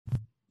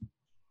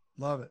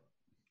Love it.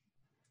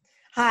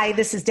 Hi,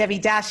 this is Debbie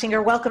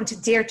Dashinger. Welcome to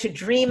Dare to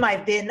Dream.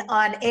 I've been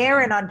on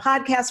air and on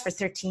podcasts for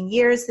 13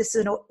 years. This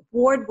is an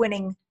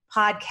award-winning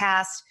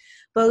podcast,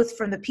 both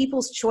from the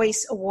People's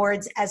Choice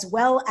Awards as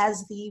well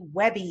as the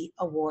Webby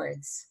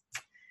Awards,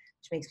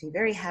 which makes me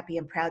very happy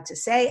and proud to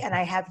say, and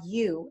I have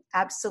you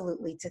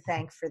absolutely to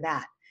thank for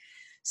that.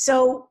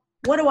 So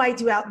what do I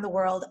do out in the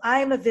world?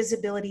 I'm a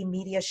visibility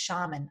media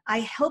shaman.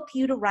 I help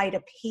you to write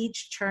a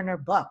page-turner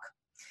book.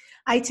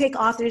 I take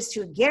authors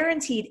to a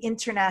guaranteed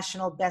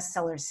international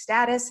bestseller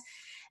status,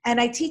 and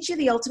I teach you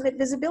the ultimate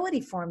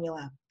visibility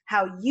formula,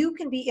 how you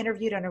can be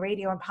interviewed on a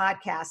radio and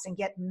podcast and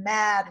get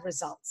mad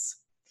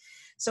results.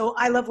 So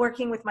I love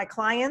working with my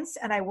clients,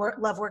 and I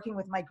love working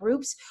with my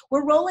groups.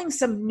 We're rolling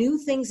some new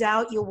things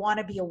out you'll want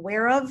to be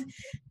aware of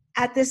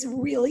at this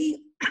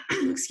really,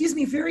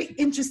 very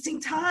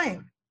interesting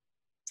time.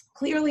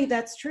 Clearly,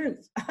 that's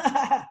truth.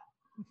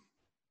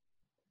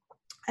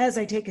 As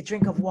I take a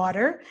drink of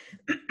water,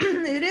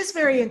 it is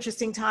very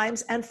interesting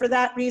times. And for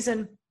that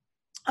reason,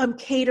 I'm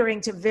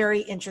catering to very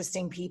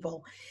interesting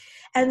people.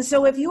 And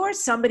so if you are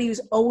somebody who's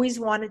always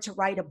wanted to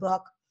write a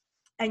book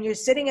and you're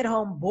sitting at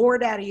home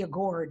bored out of your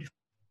gourd,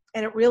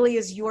 and it really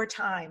is your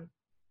time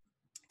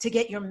to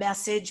get your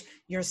message,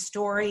 your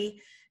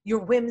story, your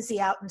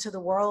whimsy out into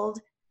the world,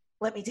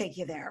 let me take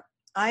you there.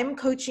 I'm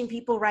coaching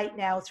people right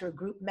now through a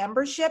group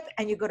membership,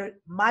 and you go to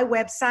my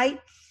website,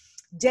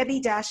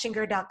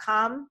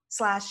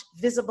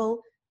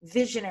 DebbieDashinger.com/visible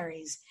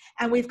visionaries.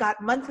 And we've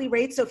got monthly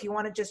rates. So if you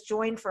want to just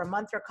join for a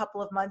month or a couple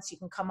of months, you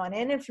can come on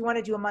in. If you want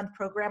to do a month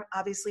program,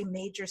 obviously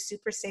major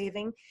super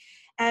saving.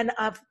 And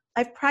I've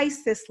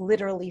priced this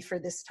literally for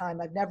this time.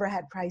 I've never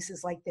had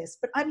prices like this,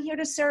 but I'm here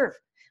to serve.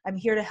 I'm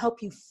here to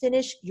help you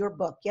finish your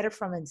book, get it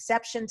from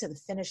inception to the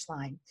finish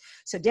line.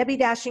 So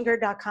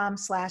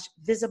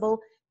DebbieDashinger.com/visible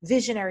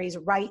visionaries,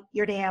 write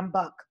your damn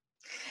book.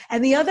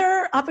 And the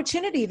other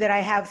opportunity that I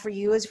have for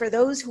you is for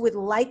those who would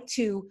like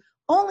to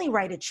only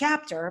write a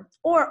chapter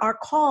or are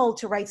called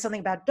to write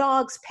something about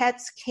dogs,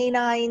 pets,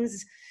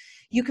 canines.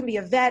 You can be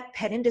a vet,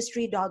 pet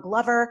industry, dog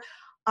lover.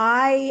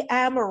 I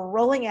am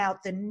rolling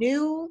out the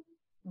new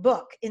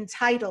book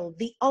entitled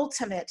The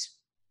Ultimate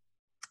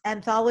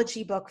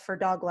Anthology Book for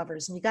Dog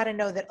Lovers. And you got to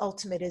know that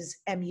ultimate is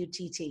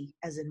M-U-T-T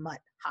as in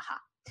mutt. Haha.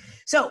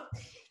 So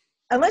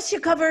unless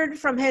you're covered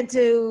from head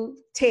to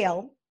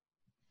tail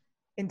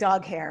in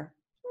dog hair,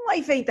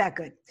 life ain't that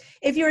good.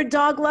 If you're a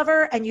dog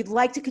lover and you'd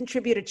like to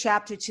contribute a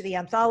chapter to the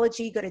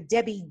anthology, go to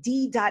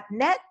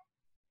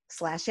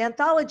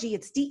debbied.net/anthology.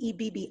 It's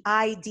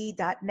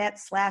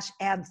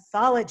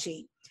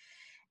DEBBID.net/anthology.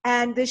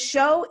 And the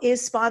show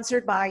is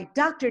sponsored by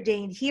Dr.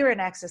 Dane here in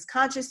Access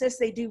Consciousness.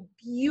 They do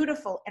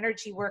beautiful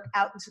energy work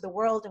out into the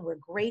world, and we're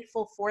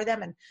grateful for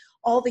them and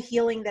all the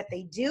healing that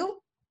they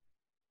do.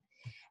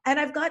 And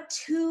I've got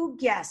two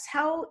guests.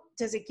 How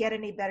does it get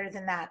any better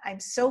than that? I'm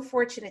so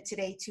fortunate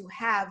today to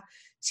have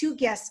two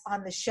guests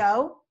on the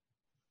show,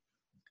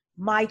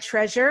 my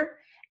treasure.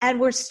 And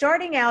we're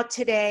starting out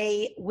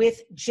today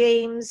with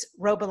James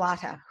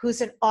Robillata,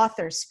 who's an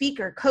author,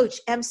 speaker, coach,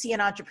 MC,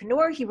 and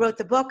entrepreneur. He wrote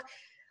the book,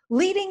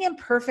 Leading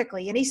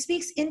Imperfectly, and he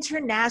speaks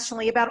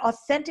internationally about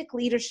authentic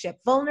leadership,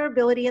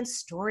 vulnerability, and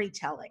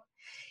storytelling.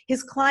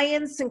 His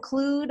clients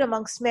include,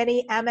 amongst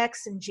many,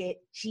 Amex and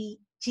GE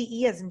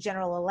as in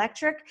General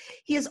Electric.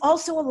 He is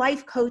also a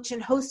life coach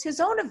and hosts his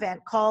own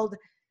event called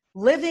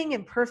Living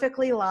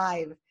Imperfectly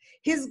Live.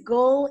 His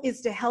goal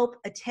is to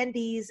help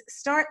attendees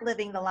start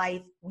living the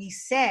life we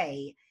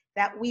say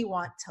that we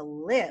want to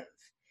live.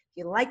 If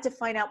you'd like to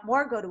find out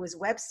more, go to his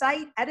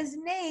website at his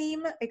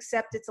name,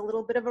 except it's a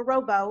little bit of a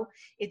robo.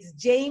 It's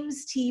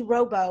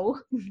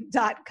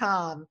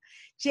JamesTRobo.com.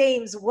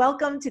 James,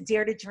 welcome to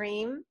Dare to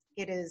Dream.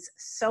 It is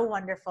so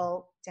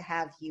wonderful to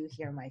have you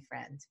here, my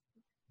friend.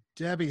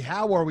 Debbie,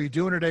 how are we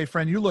doing today,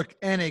 friend? You look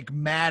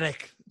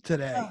enigmatic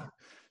today. Oh,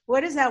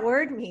 what does that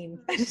word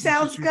mean? It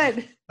sounds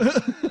good.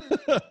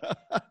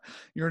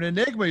 You're an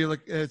enigma. You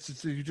look.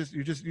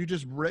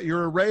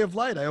 You're a ray of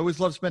light. I always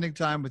love spending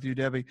time with you,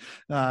 Debbie.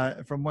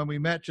 From when we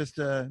met just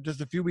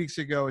a few weeks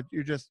ago,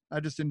 I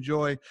just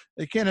enjoy.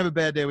 I can't have a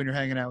bad day when you're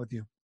hanging out with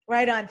you.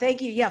 Right on.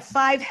 Thank you. Yeah,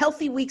 5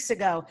 healthy weeks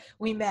ago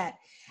we met,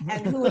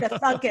 and who would have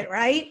thunk it,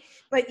 right?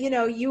 But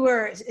you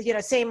were,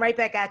 same right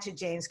back at you,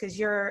 James, because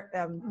you're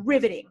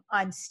riveting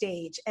on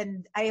stage,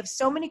 and I have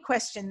so many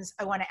questions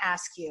I want to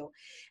ask you.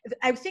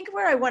 I think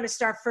where I want to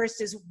start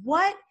first is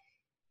what,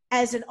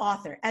 as an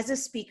author, as a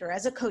speaker,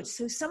 as a coach,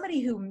 so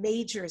somebody who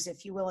majors,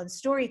 if you will, in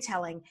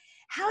storytelling,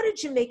 how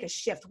did you make a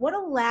shift? What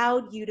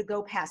allowed you to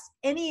go past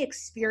any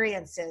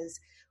experiences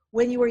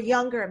when you were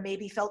younger and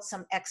maybe felt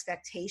some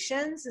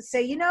expectations and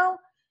say,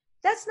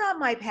 that's not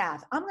my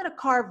path. I'm going to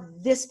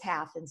carve this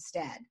path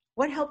instead.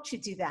 What helped you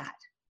do that?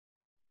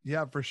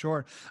 Yeah, for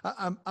sure.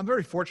 I'm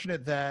very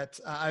fortunate that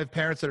I have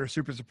parents that are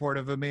super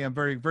supportive of me. I'm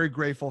very, very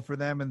grateful for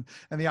them and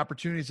the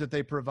opportunities that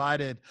they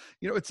provided.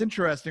 You know, it's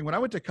interesting. When I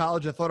went to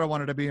college, I thought I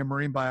wanted to be a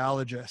marine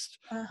biologist,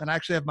 Uh, and I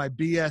actually have my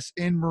BS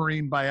in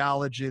marine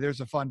biology.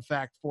 There's a fun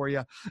fact for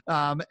you.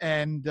 But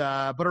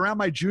around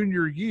my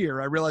junior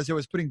year, I realized I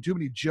was putting too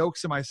many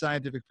jokes in my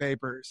scientific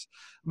papers.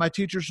 My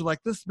teachers were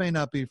like, "This may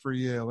not be for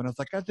you," and I was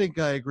like, "I think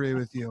I agree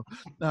with you."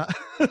 Uh,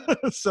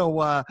 so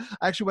I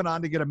actually went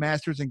on to get a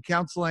master's in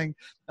counseling.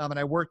 And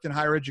I worked in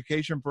higher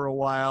education for a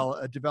while,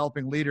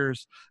 developing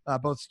leaders,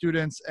 both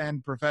students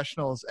and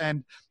professionals.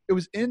 And it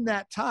was in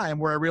that time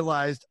where I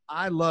realized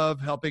I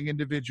love helping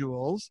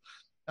individuals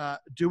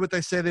do what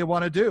they say they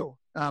want to do.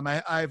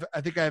 I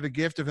think I have a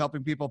gift of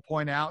helping people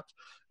point out,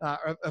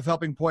 of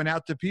helping point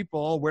out to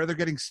people where they're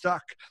getting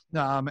stuck.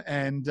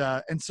 And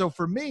so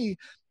for me,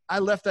 I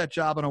left that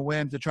job on a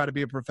whim to try to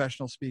be a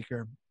professional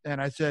speaker.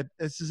 And I said,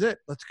 this is it.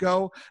 Let's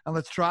go and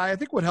let's try. I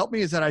think what helped me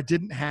is that I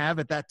didn't have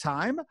at that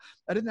time,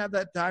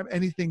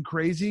 anything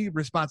crazy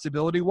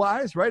responsibility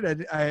wise, right?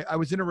 I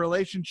was in a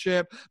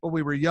relationship, but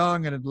we were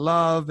young and in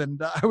love.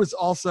 And I was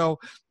also,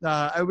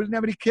 I didn't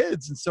have any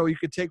kids. And so you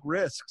could take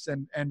risks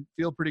and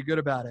feel pretty good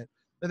about it.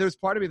 And there was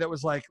part of me that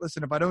was like,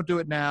 listen, if I don't do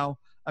it now,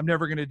 I'm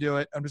never going to do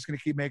it. I'm just going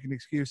to keep making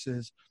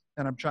excuses.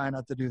 And I'm trying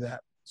not to do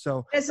that.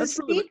 So as a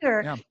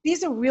speaker,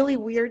 these are really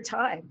weird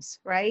times,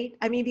 right?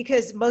 I mean,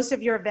 because most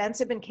of your events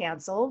have been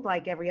canceled,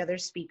 like every other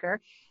speaker.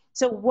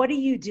 So what are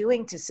you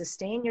doing to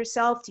sustain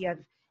yourself? Do you have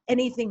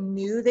anything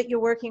new that you're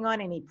working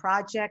on? Any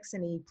projects,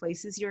 any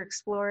places you're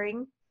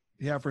exploring?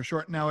 Yeah, for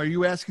sure. Now, are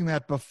you asking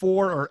that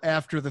before or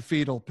after the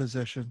fetal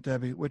position,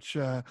 Debbie? Which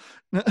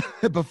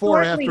before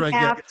or after I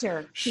get?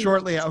 After.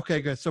 Shortly.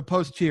 Okay, good. So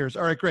post tears.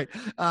 All right, great.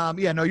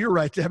 Yeah, no, you're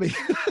right, Debbie.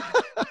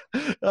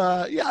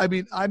 Yeah, I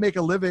mean, I make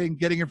a living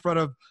getting in front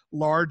of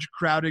large,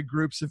 crowded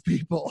groups of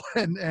people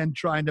and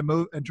trying to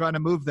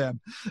move them.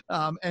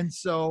 And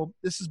so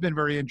this has been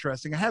very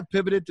interesting. I have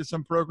pivoted to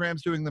some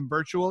programs, doing them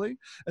virtually.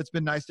 It's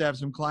been nice to have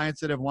some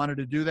clients that have wanted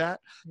to do that.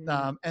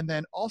 And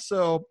then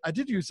also, I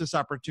did use this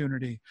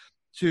opportunity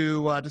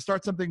to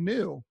start something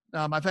new.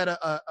 I've had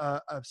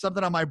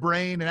something on my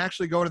brain, and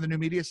actually going to the New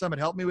Media Summit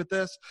helped me with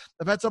this.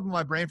 I've had something on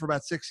my brain for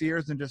about 6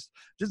 years and just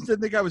didn't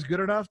think I was good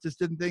enough. Just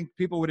didn't think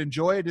people would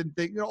enjoy it. Didn't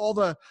think, all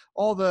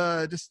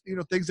the just,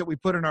 things that we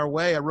put in our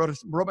way. I wrote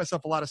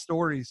myself a lot of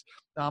stories,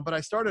 but I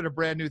started a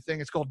brand new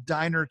thing. It's called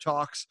Diner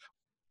Talks.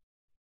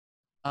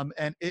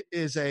 And it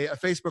is a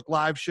Facebook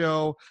Live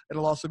show.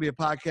 It'll also be a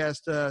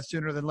podcast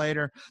sooner than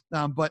later.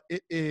 But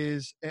it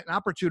is an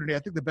opportunity. I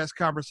think the best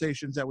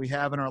conversations that we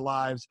have in our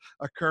lives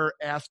occur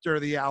after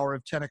the hour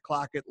of 10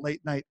 o'clock at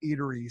late night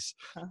eateries,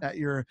 at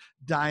your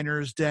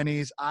diners,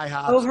 Denny's,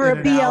 IHOPs. Over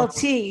a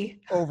BLT.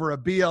 Over a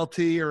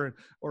BLT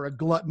or a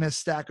gluttonous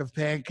stack of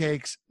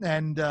pancakes.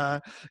 And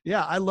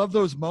yeah, I love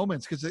those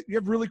moments because you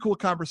have really cool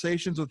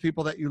conversations with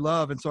people that you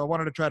love. And so I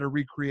wanted to try to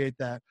recreate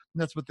that.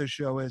 And that's what this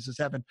show is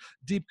having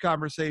deep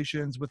conversations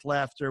with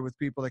laughter with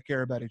people that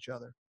care about each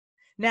other.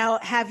 Now,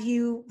 have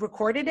you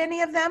recorded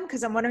any of them?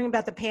 Because I'm wondering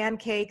about the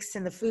pancakes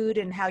and the food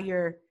and how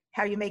you're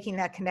making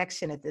that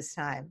connection at this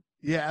time.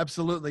 Yeah,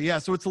 absolutely. Yeah.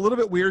 So it's a little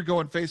bit weird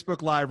going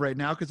Facebook Live right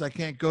now because I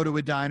can't go to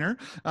a diner.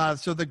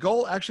 So the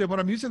goal, actually, what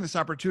I'm using this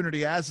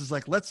opportunity as is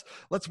like, let's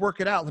work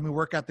it out. Let me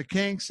work out the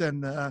kinks.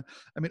 And I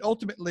mean,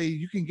 ultimately,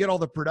 you can get all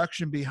the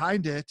production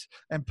behind it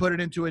and put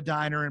it into a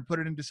diner and put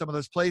it into some of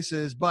those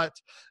places. But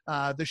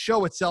the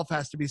show itself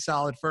has to be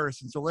solid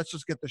first. And so let's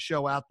just get the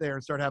show out there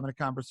and start having a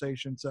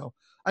conversation. So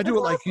I do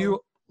it like you.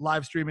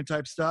 Live streaming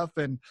type stuff.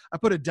 And I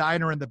put a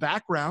diner in the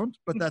background,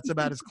 but that's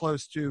about as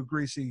close to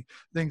greasy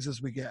things as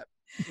we get.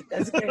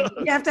 That's great.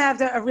 You have to have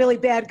a really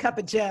bad cup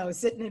of Joe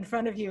sitting in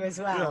front of you as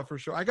well. Yeah, for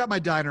sure. I got my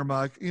diner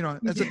mug.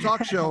 As a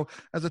talk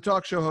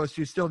show host,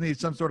 you still need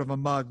some sort of a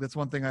mug. That's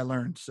one thing I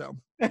learned. So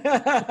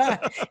yeah,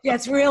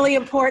 it's really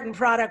important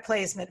product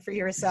placement for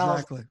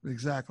yourself.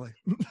 Exactly.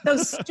 So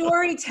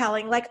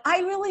storytelling, like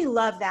I really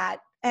love that.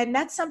 And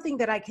that's something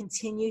that I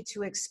continue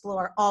to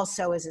explore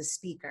also as a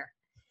speaker.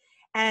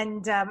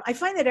 And I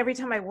find that every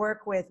time I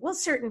work with,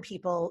 certain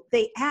people,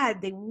 they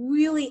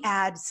really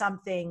add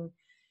something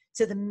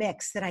to the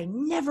mix that I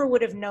never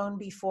would have known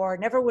before,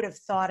 never would have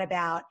thought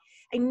about.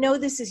 I know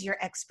this is your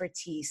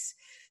expertise.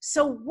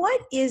 So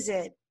what is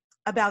it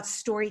about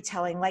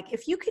storytelling? Like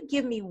if you could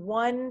give me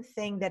one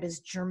thing that is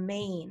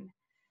germane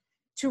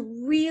to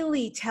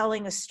really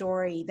telling a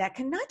story that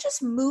can not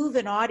just move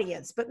an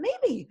audience, but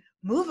maybe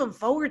move them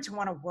forward to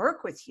want to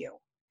work with you,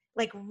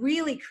 like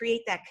really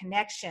create that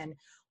connection,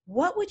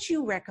 what would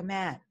you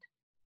recommend?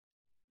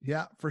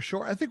 Yeah, for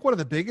sure. I think one of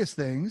the biggest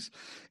things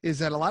is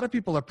that a lot of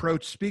people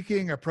approach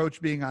being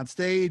on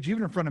stage,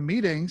 even in front of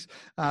meetings.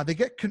 They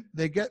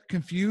get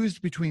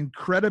confused between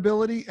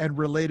credibility and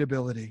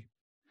relatability.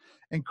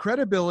 And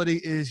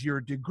credibility is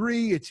your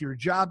degree, it's your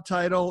job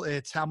title,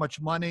 it's how much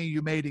money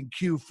you made in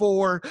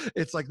Q4,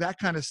 it's like that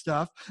kind of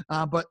stuff.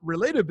 But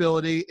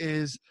relatability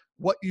is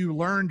what you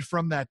learned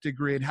from that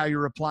degree and how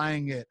you're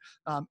applying it.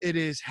 It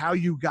is how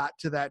you got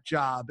to that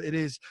job. It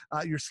is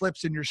your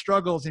slips and your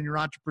struggles and your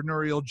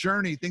entrepreneurial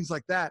journey, things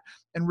like that.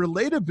 And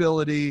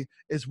relatability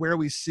is where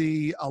we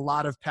see a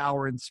lot of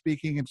power in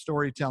speaking and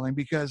storytelling,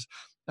 because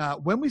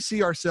when we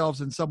see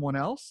ourselves in someone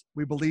else,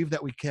 we believe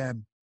that we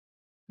can.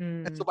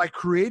 And so by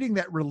creating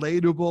that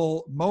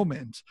relatable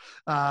moment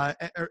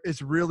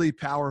is really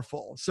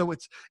powerful. So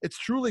it's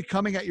truly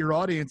coming at your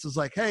audience as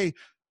like, hey,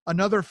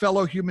 another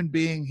fellow human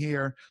being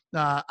here.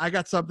 I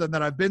got something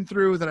that I've been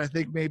through that I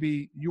think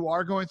maybe you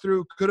are going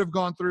through, could have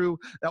gone through,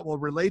 that will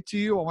relate to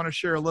you. I want to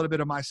share a little bit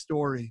of my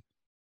story.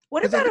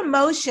 What about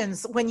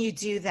emotions when you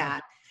do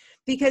that?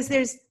 Because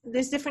there's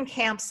different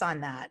camps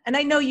on that. And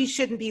I know you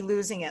shouldn't be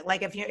losing it.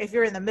 Like if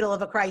you're in the middle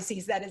of a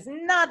crisis, that is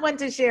not when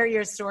to share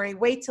your story.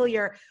 Wait till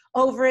you're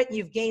over it and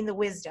you've gained the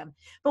wisdom.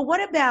 But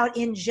what about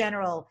in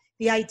general,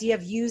 the idea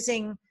of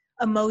using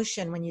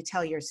emotion when you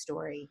tell your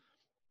story?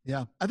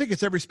 Yeah, I think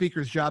it's every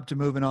speaker's job to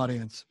move an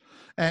audience.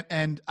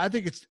 And I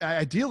think it's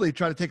ideally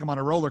try to take them on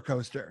a roller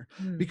coaster,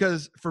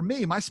 because for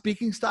me, my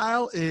speaking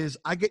style is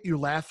I get you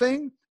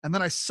laughing and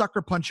then I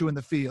sucker punch you in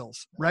the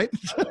feels, right?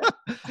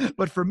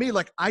 But for me,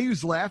 like I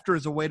use laughter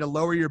as a way to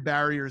lower your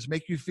barriers,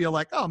 make you feel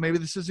like, oh, maybe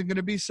this isn't going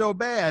to be so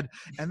bad.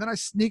 And then I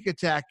sneak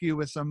attack you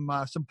with some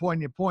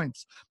poignant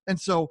points. And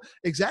so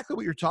exactly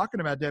what you're talking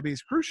about, Debbie,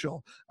 is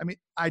crucial. I mean,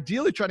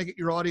 ideally trying to get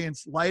your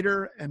audience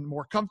lighter and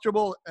more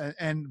comfortable,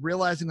 and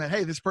realizing that,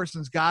 hey, this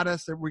person's got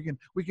us, that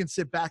we can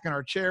sit back in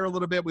our chair a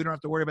little bit. We don't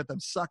have to worry about them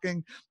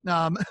sucking.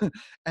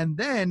 And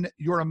then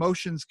your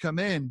emotions come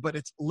in, but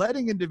it's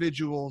letting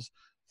individuals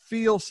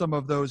feel some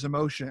of those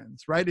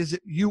emotions, right? Is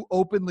it you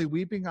openly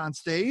weeping on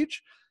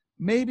stage?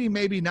 Maybe,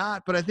 maybe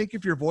not. But I think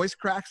if your voice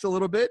cracks a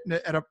little bit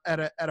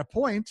at a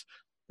point,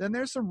 then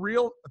there's some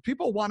real,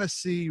 people want to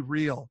see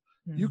real.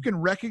 You can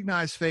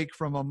recognize fake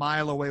from a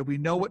mile away. We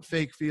know what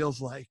fake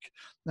feels like.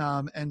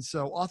 And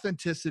so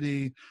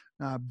authenticity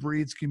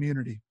breeds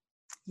community.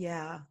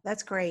 Yeah,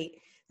 that's great.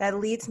 That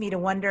leads me to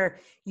wonder,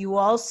 you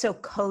also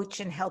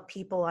coach and help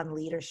people on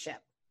leadership,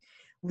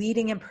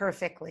 leading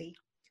imperfectly,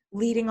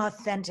 leading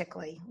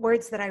authentically,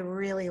 words that I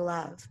really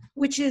love,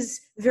 which is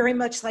very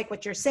much like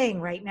what you're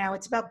saying right now.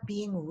 It's about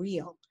being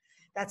real.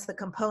 That's the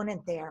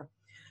component there.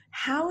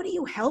 How do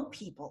you help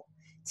people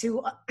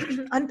to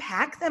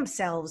unpack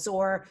themselves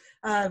or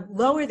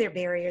lower their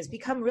barriers,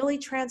 become really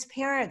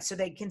transparent so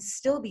they can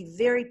still be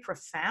very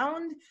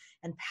profound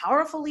and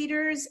powerful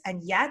leaders,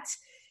 and yet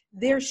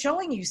they're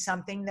showing you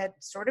something that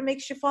sort of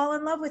makes you fall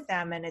in love with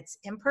them, and it's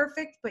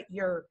imperfect, but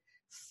you're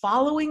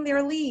following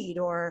their lead,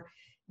 or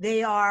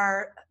they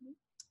are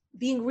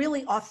being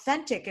really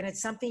authentic, and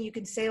it's something you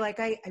can say like,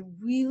 I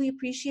really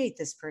appreciate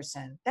this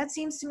person. That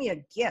seems to me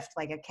a gift,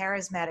 like a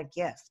charismatic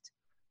gift.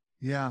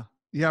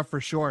 Yeah,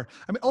 for sure.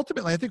 I mean,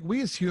 ultimately, I think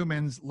we as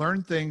humans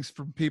learn things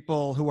from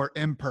people who are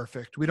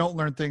imperfect. We don't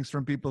learn things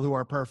from people who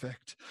are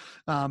perfect,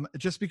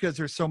 just because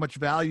there's so much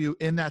value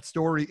in that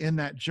story, in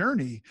that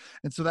journey.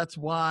 And so that's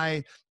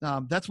why,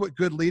 that's what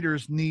good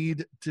leaders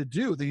need to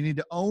do. They need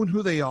to own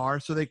who they are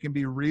so they can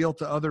be real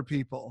to other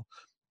people.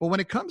 But when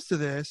it comes to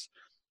this,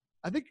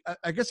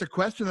 I guess a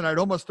question that I'd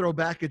almost throw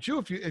back at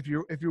you, if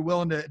you're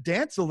willing to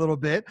dance a little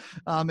bit,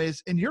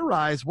 is, in your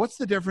eyes, what's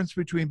the difference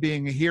between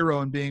being a hero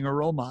and being a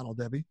role model,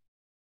 Debbie?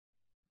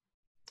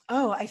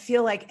 Oh, I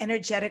feel like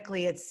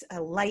energetically it's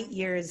a light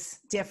years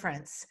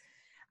difference.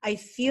 I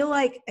feel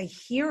like a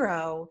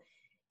hero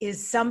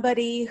is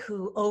somebody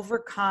who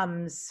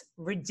overcomes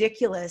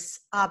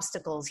ridiculous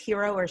obstacles,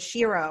 hero or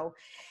shiro,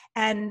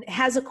 and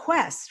has a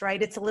quest,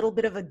 right? It's a little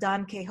bit of a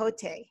Don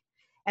Quixote,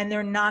 and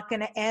they're not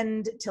going to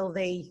end till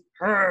they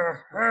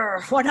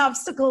one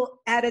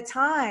obstacle at a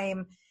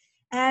time.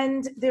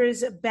 And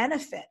there's a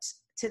benefit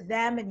to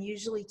them and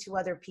usually to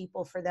other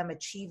people for them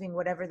achieving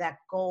whatever that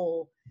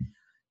goal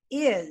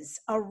is.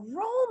 A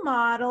role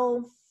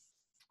model,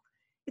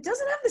 it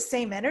doesn't have the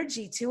same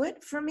energy to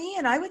it for me.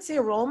 And I would say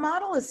a role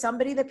model is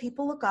somebody that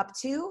people look up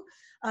to.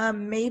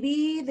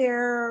 Maybe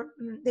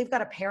they've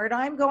got a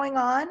paradigm going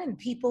on and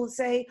people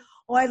say,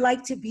 oh, I'd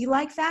like to be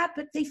like that,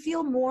 but they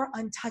feel more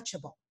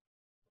untouchable.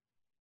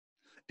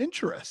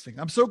 Interesting.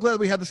 I'm so glad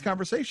we had this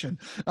conversation,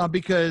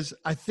 because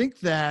I think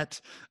that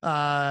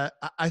I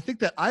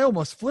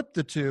almost flipped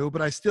the two,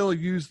 but I still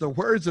use the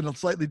words in a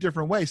slightly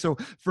different way. So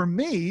for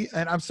me,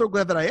 and I'm so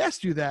glad that I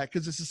asked you that,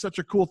 because this is such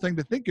a cool thing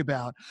to think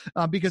about,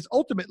 because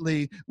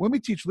ultimately when we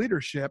teach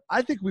leadership,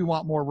 I think we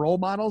want more role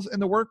models in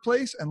the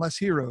workplace and less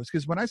heroes.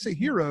 Because when I say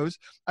heroes,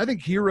 I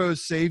think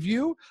heroes save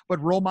you,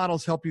 but role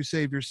models help you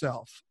save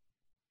yourself.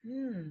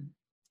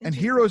 And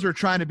heroes are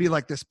trying to be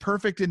like this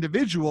perfect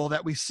individual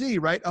that we see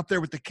right up there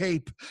with the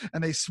cape,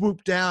 and they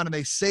swoop down and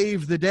they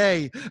save the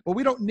day. But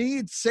we don't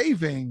need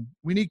saving.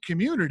 We need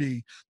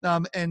community.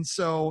 And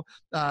so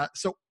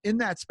in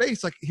that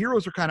space, like,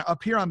 heroes are kind of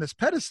up here on this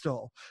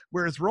pedestal,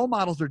 whereas role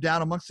models are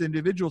down amongst the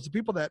individuals. The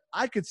people that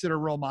I consider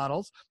role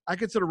models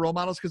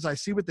because I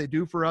see what they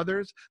do for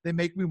others. They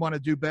make me want to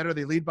do better.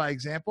 They lead by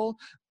example.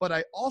 But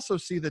I also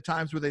see the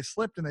times where they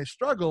slipped and they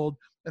struggled,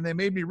 and they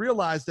made me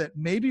realize that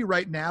maybe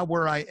right now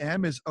where I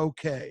am is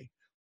okay.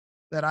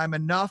 that I'm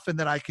enough and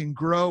that I can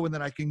grow and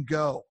that I can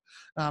go.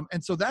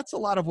 And so that's a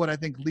lot of what I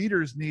think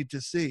leaders need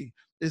to see,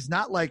 is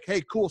not like,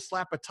 hey, cool,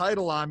 slap a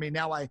title on me,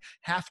 now I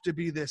have to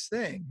be this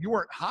thing. You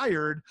weren't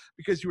hired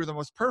because you were the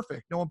most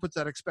perfect. No one puts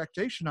that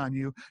expectation on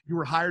you. You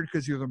were hired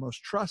because you're the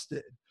most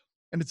trusted.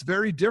 And it's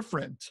very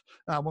different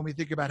when we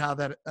think about how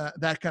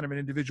that kind of an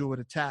individual would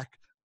attack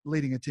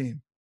leading a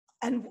team.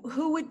 And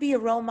who would be a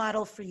role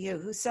model for you?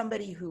 Who's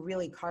somebody who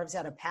really carves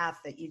out a path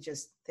that you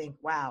just think,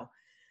 wow,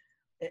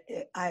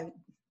 I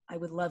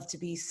would love to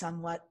be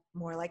somewhat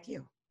more like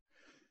you?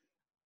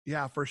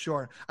 Yeah, for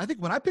sure. I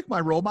think when I pick my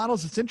role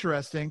models, it's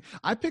interesting.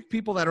 I pick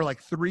people that are like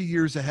 3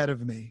 years ahead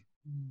of me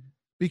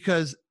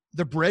because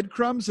the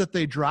breadcrumbs that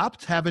they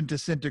dropped haven't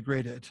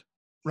disintegrated,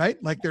 right?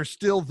 Like they're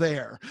still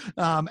there,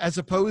 as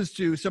opposed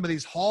to some of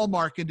these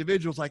hallmark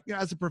individuals. Like,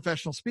 as a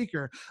professional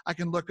speaker, I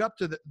can look up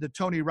to the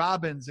Tony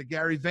Robbins, the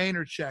Gary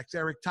Vaynerchuk,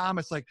 Eric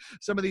Thomas, like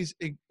some of these,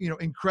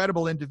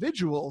 incredible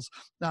individuals.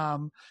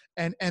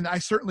 And I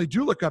certainly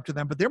do look up to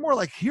them, but they're more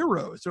like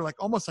heroes. They're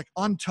like almost like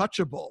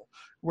untouchable,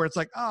 where it's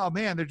like, oh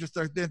man, they're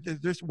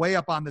just way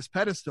up on this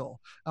pedestal.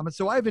 And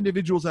so I have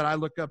individuals that I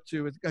look up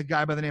to, a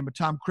guy by the name of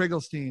Tom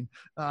Kriegelstein,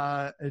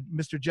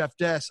 Mr. Jeff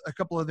Dess, a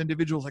couple of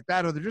individuals like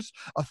that, or they're just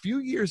a few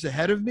years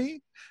ahead of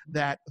me,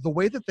 that the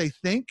way that they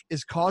think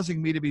is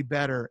causing me to be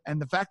better. And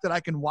the fact that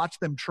I can watch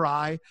them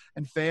try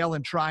and fail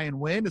and try and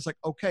win is like,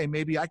 okay,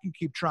 maybe I can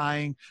keep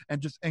trying,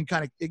 and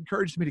kind of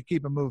encourages me to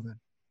keep them moving.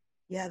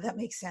 Yeah, that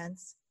makes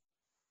sense.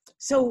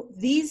 So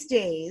these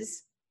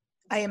days,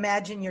 I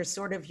imagine you're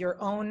sort of your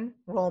own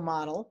role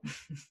model,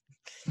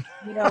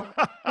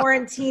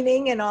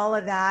 quarantining and all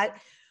of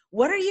that.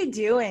 What are you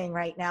doing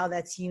right now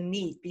that's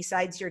unique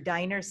besides your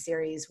diner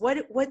series?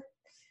 What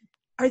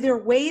are there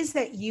ways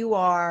that you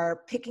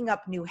are picking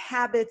up new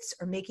habits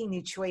or making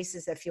new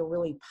choices that feel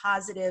really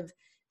positive,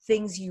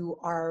 things you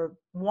are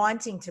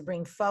wanting to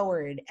bring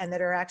forward and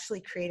that are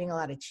actually creating a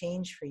lot of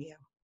change for you?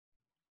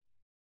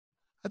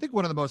 I think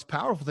one of the most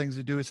powerful things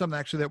to do is something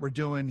actually that we're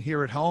doing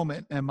here at home.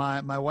 And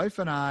my wife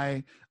and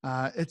I,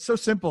 it's so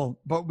simple,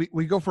 but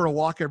we go for a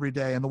walk every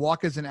day, and the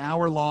walk is an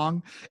hour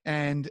long.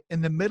 And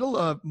in the middle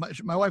of,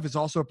 my wife is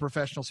also a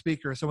professional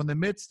speaker. So in the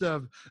midst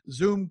of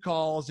Zoom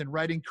calls and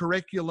writing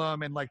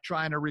curriculum and like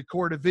trying to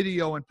record a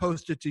video and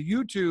post it to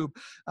YouTube,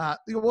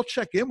 we'll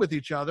check in with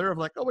each other of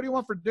like, oh, what do you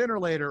want for dinner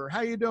later? Or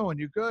how you doing?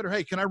 You good? Or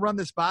hey, can I run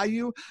this by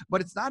you? But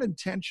it's not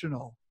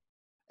intentional.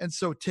 And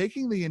so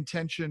taking the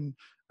intention,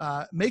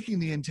 making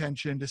the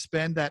intention to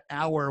spend that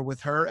hour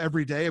with her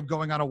every day of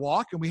going on a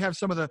walk. And we have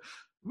some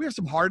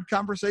hard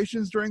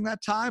conversations during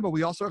that time, but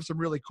we also have some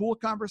really cool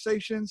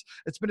conversations.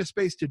 It's been a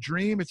space to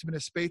dream. It's been a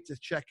space to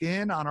check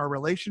in on our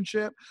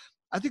relationship.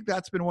 I think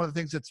that's been one of the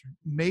things that's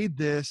made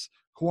this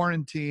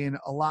quarantine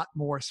a lot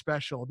more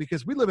special,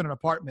 because we live in an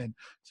apartment,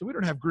 so we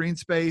don't have green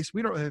space.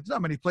 There's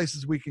not many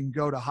places we can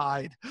go to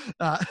hide.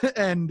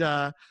 And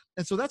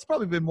so that's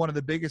probably been one of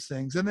the biggest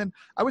things. And then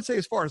I would say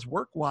as far as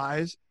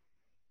work-wise,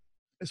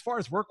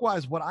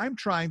 what I'm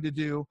trying to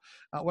do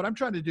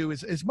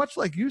is much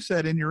like you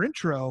said in your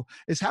intro,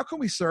 is how can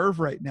we serve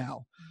right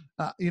now?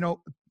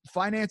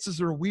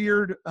 Finances are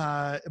weird.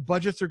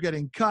 Budgets are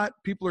getting cut.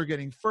 People are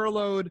getting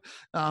furloughed.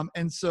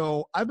 And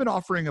so I've been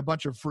offering a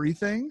bunch of free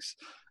things,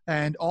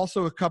 and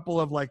also a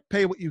couple of like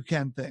pay what you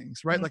can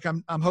things, right? Mm-hmm.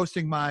 Like I'm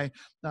hosting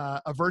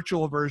a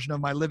virtual version of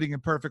my Living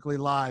Imperfectly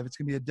Live. It's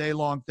going to be a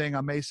day-long thing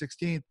on May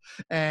 16th,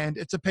 and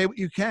it's a pay what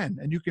you can,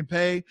 and you can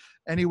pay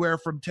anywhere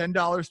from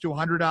 $10 to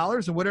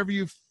 $100, and whatever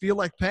you feel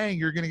like paying,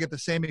 you're going to get the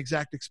same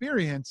exact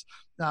experience.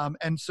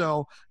 And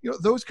so,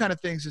 those kind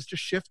of things is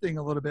just shifting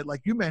a little bit,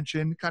 like you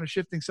mentioned, kind of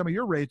shifting some of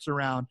your rates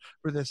around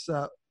for this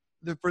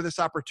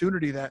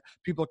opportunity that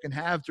people can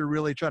have to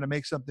really try to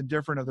make something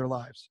different of their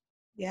lives.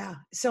 Yeah,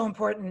 so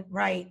important.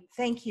 Right.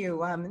 Thank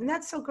you. And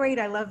that's so great.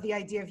 I love the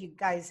idea of you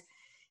guys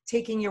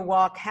taking your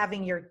walk,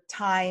 having your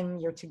time,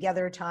 your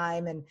together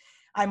time. And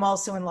I'm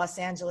also in Los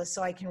Angeles,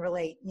 so I can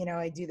relate.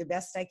 I do the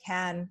best I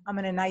can. I'm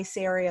in a nice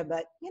area,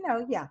 but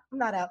I'm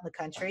not out in the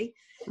country.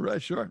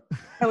 Right. Sure.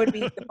 That would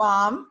be the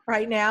bomb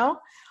right now.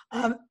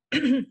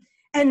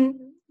 And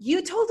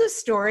you told a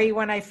story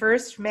when I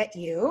first met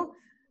you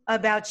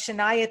about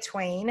Shania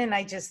Twain. And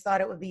I just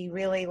thought it would be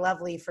really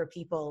lovely for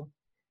people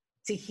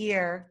to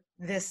hear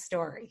this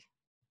story.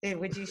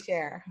 Would you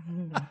share?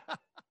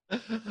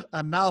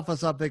 And now for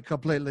something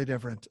completely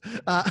different.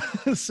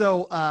 Happily.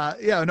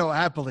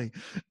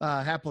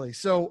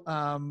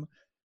 So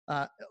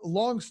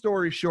long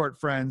story short,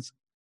 friends,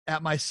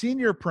 at my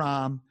senior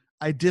prom,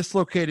 I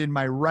dislocated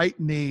my right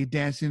knee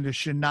dancing to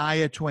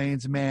Shania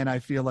Twain's Man, I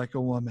Feel Like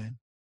a Woman.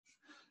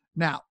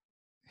 Now,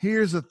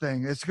 here's the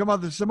thing. There's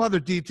some other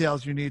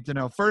details you need to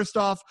know. First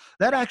off,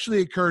 that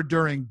actually occurred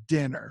during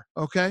dinner,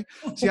 okay?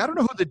 See, I don't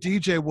know who the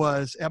DJ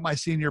was at my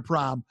senior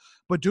prom,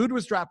 but dude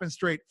was dropping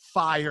straight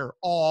fire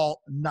all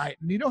night.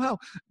 And you know how,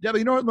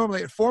 Debbie,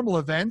 normally at formal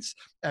events,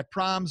 at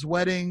proms,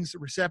 weddings,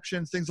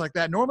 receptions, things like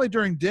that, normally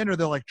during dinner,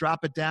 they'll like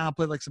drop it down,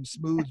 play like some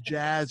smooth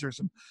jazz or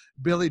some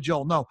Billy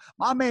Joel. No,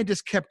 my man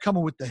just kept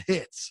coming with the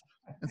hits.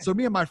 And so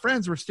me and my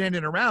friends were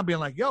standing around being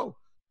like, yo,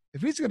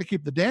 if he's going to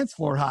keep the dance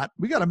floor hot,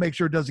 we got to make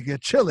sure it doesn't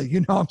get chilly.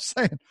 You know what I'm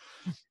saying?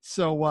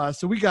 So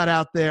we got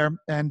out there,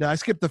 and I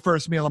skipped the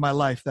first meal of my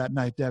life that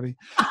night, Debbie.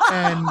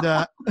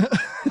 And,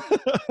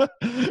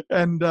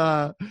 and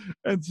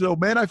so,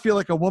 man, I feel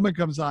like a woman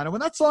comes on. And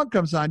when that song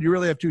comes on, you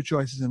really have two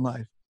choices in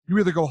life. You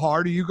either go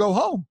hard or you go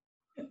home.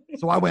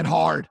 So I went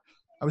hard.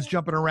 I was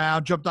jumping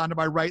around, jumped onto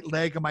my right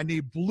leg, and my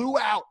knee blew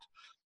out.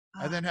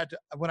 I then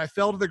when I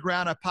fell to the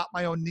ground, I popped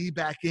my own knee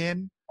back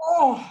in.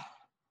 Oh.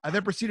 I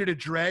then proceeded to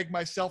drag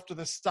myself to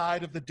the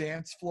side of the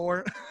dance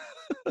floor.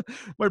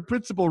 My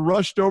principal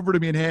rushed over to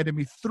me and handed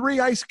me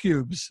 3 ice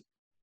cubes.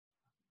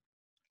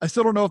 I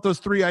still don't know if those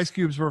 3 ice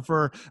cubes were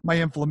for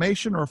my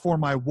inflammation or for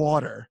my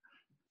water.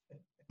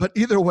 But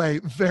either way,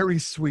 very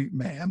sweet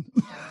man.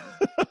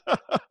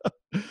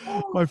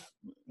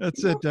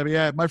 That's it, Debbie.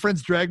 Yeah, my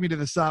friends dragged me to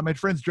the side. My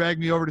friends dragged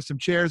me over to some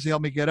chairs. They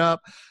helped me get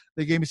up.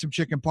 They gave me some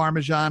chicken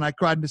parmesan. I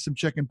cried into some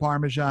chicken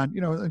parmesan.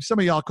 You know, some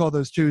of y'all call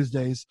those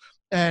Tuesdays.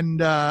 So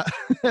yeah,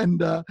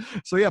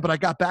 but I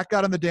got back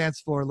out on the dance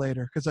floor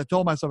later because I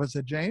told myself, I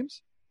said,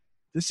 James,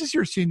 this is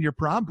your senior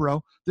prom,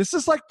 bro. This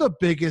is like the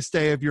biggest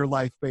day of your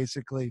life,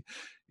 basically.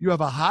 You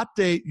have a hot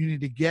date. You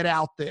need to get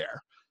out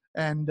there.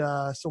 And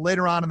so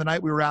later on in the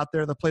night, we were out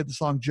there. They played the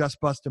song Just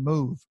Bust a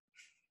Move.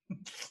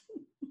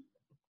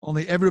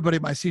 Only everybody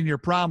at my senior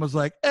prom was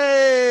like,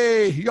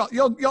 hey,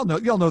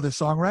 y'all know this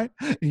song, right?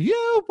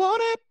 You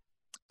want it.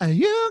 And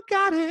you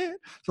got it.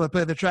 So I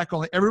played the track.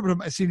 Only everybody at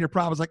my senior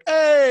prom was like,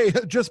 hey,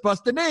 just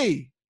bust a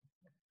knee.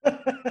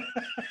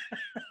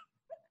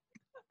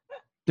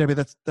 Debbie,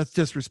 that's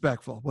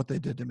disrespectful, what they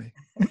did to me.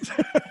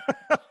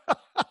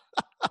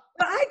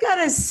 I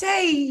gotta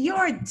say,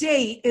 your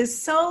date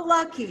is so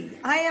lucky.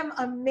 I am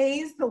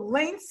amazed the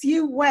lengths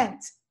you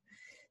went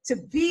to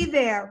be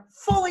there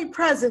fully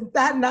present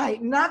that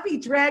night, not be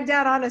dragged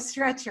out on a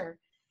stretcher.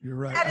 You're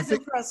right. That is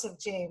impressive,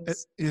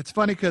 James. It's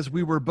funny because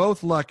we were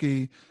both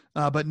lucky,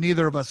 but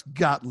neither of us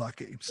got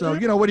lucky. So,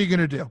 you know, what are you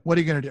going to do? What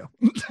are you going to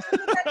do?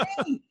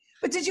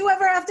 But did you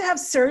ever have to have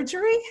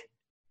surgery?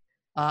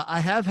 I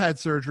have had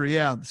surgery,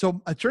 yeah.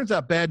 So it turns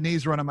out bad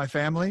knees run in my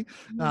family.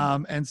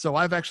 And so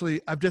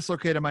I've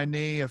dislocated my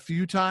knee a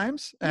few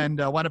times and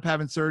wound up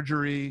having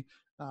surgery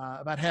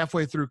about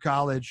halfway through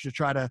college to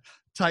try to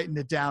tighten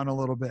it down a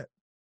little bit.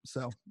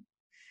 So.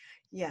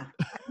 Yeah,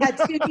 I had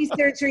 2 knee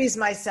surgeries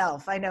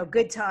myself. I know,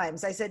 good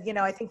times. I said,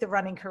 I think the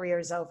running career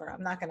is over.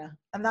 I'm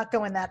not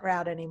going that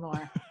route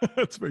anymore.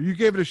 That's fair. You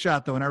gave it a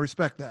shot though, and I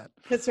respect that.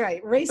 That's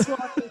right. Race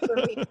walking for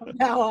me from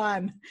now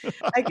on.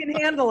 I can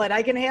handle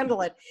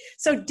it.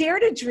 So Dare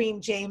to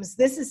Dream, James,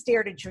 this is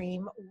Dare to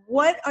Dream.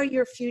 What are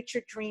your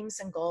future dreams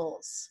and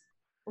goals?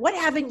 What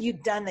haven't you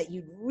done that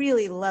you'd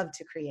really love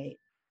to create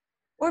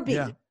or be?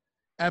 Yeah.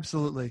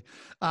 Absolutely.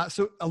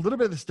 So a little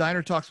bit of this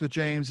Diner Talks with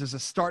James is a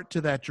start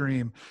to that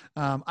dream.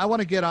 I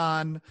want to get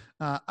on,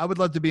 I would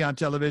love to be on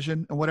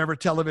television, and whatever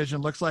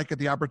television looks like at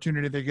the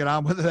opportunity to get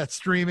on, whether that's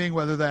streaming,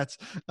 whether that's,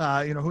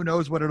 who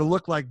knows what it'll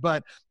look like.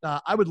 But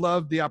I would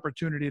love the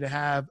opportunity to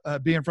have,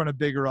 be in front of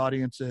bigger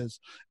audiences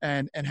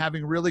and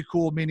having really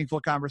cool,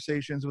 meaningful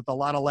conversations with a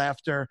lot of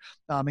laughter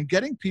and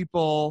getting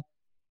people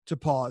to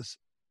pause.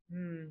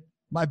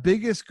 My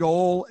biggest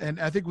goal, and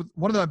I think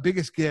one of my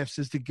biggest gifts,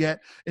 is to get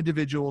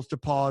individuals to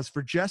pause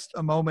for just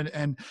a moment,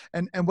 and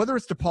whether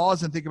it's to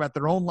pause and think about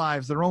their own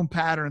lives, their own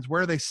patterns,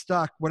 where are they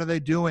stuck, what are they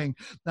doing,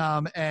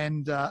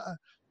 and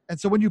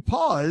so when you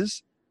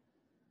pause,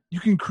 you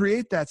can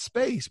create that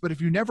space. But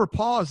if you never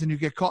pause and you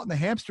get caught in the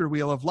hamster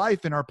wheel of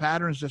life, and our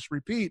patterns just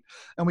repeat,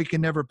 and we can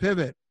never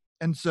pivot.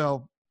 And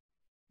so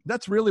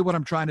that's really what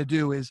I'm trying to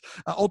do is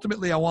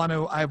ultimately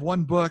I have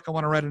one book. I'm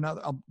going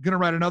to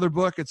write another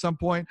book at some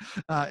point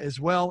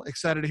as well.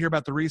 Excited to hear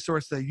about the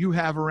resource that you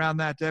have around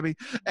that, Debbie.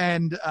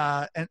 And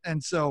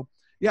so,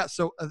 yeah,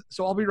 so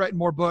I'll be writing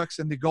more books,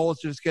 and the goal is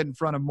to just get in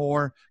front of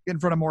more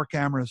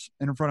cameras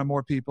and in front of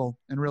more people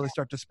and really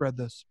start to spread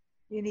this.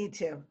 You need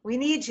to. We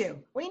need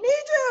you. We need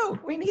you.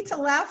 We need to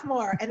laugh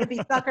more and to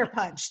be sucker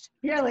punched.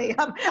 Really,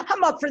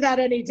 I'm up for that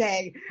any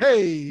day.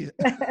 Hey.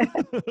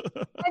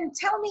 And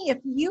tell me, if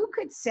you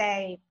could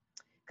say,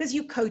 because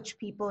you coach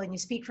people and you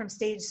speak from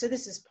stage, so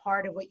this is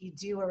part of what you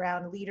do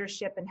around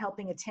leadership and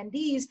helping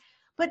attendees.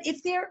 But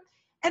if they're,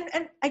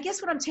 and I guess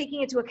what I'm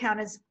taking into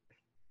account is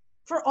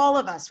for all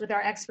of us with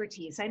our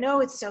expertise. I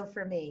know it's so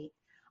for me.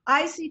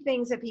 I see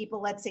things that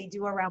people, let's say,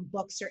 do around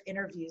books or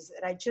interviews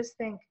that I just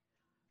think,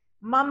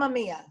 Mamma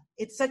mia,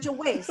 it's such a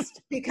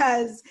waste.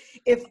 Because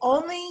if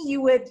only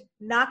you would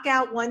knock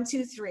out 1,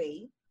 2,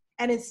 3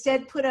 and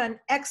instead put on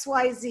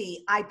XYZ,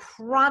 I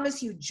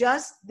promise you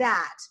just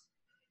that,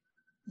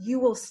 you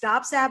will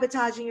stop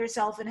sabotaging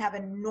yourself and have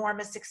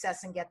enormous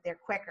success and get there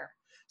quicker.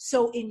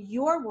 So in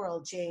your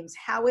world, James,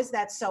 how is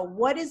that so?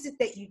 What is it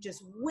that you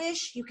just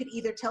wish you could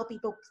either tell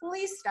people,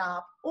 please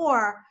stop,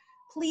 or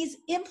please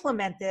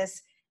implement this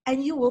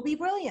and you will be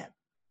brilliant?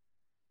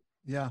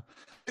 Yeah.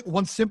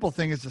 One simple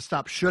thing is to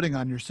stop shooting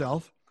on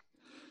yourself,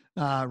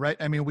 right?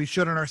 I mean, we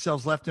shoot on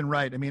ourselves left and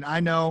right. I mean, I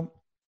know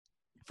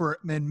for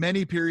in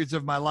many periods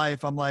of my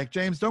life, I'm like,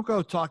 James, don't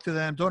go talk to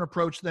them. Don't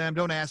approach them.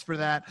 Don't ask for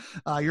that.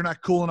 You're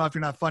not cool enough.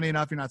 You're not funny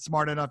enough. You're not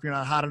smart enough. You're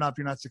not hot enough.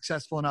 You're not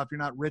successful enough. You're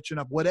not rich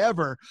enough,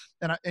 whatever.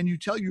 And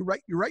you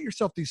write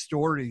yourself these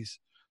stories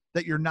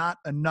that you're not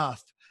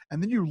enough.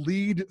 And then you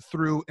lead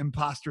through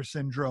imposter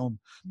syndrome.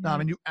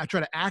 And you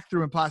try to act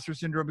through imposter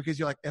syndrome because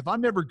you're like, if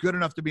I'm never good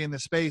enough to be in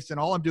this space and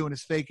all I'm doing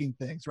is faking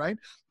things, right?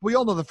 We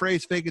all know the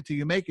phrase, fake it till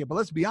you make it. But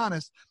let's be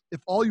honest,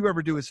 if all you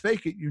ever do is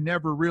fake it, you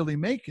never really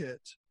make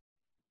it.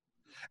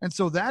 And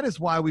so that is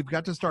why we've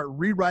got to start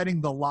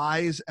rewriting the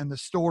lies and the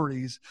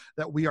stories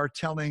that we are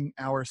telling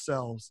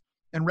ourselves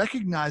and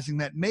recognizing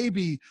that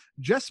maybe,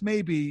 just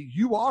maybe,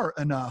 you are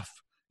enough.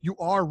 You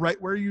are right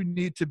where you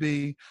need to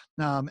be.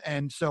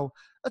 And so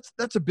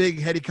that's a big,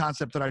 heady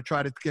concept that I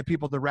try to get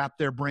people to wrap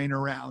their brain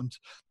around,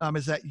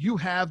 is that you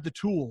have the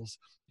tools,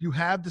 you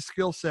have the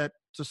skill set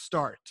to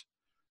start.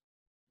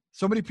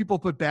 So many people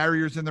put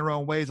barriers in their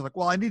own ways. They're like,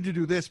 well, I need to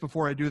do this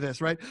before I do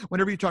this, right?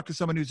 Whenever you talk to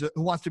someone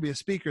who wants to be a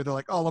speaker, they're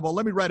like, oh, well,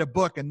 let me write a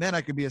book and then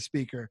I can be a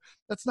speaker.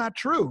 That's not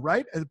true,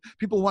 right?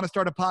 People want to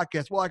start a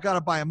podcast. Well, I got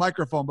to buy a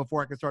microphone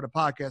before I can start a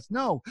podcast.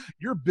 No,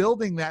 you're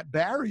building that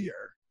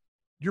barrier.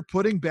 You're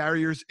putting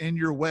barriers in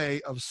your way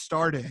of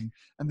starting,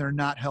 and they're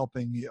not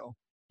helping you.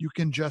 You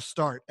can just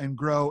start and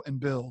grow and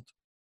build.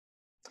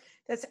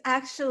 That's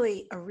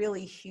actually a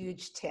really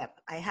huge tip,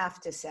 I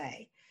have to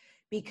say,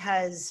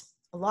 because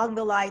along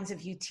the lines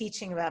of you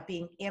teaching about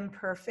being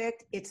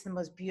imperfect, it's the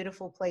most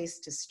beautiful place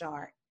to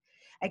start.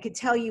 I could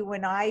tell you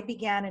when I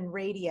began in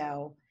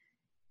radio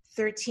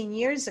 13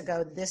 years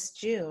ago this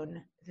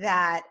June,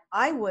 that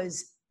I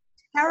was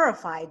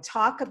terrified.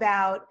 Talk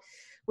about,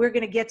 we're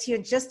going to get to you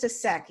in just a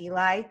sec,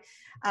 Eli.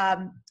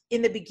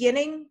 In the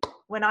beginning,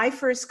 when I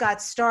first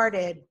got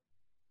started,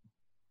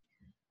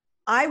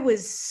 I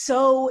was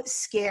so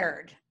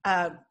scared.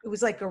 It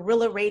was like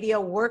guerrilla radio,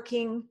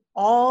 working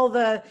all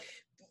the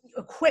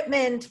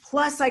equipment,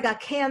 plus I got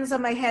cans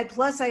on my head,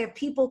 plus I have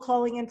people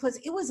calling in, plus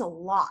it was a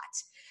lot.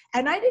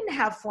 And I didn't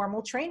have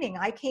formal training.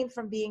 I came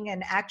from being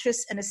an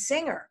actress and a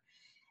singer.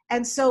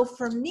 And so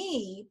for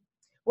me,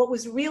 what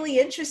was really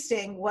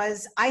interesting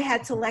was I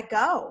had to let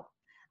go.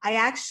 I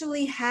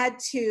actually had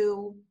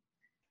to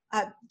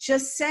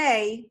just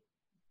say,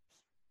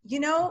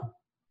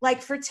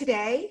 like for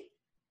today,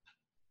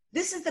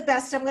 this is the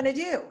best I'm going to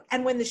do.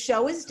 And when the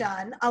show is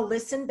done, I'll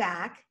listen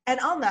back and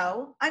I'll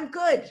know I'm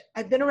good.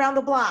 I've been around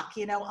the block.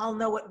 I'll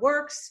know what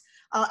works.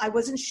 I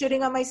wasn't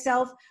shitting on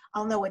myself.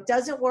 I'll know what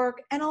doesn't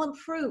work and I'll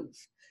improve.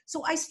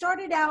 So I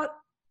started out,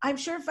 I'm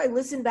sure if I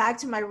listened back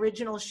to my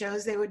original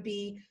shows, they would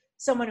be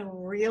someone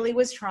who really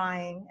was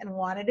trying and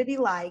wanted to be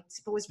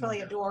liked, but was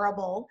probably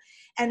adorable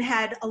and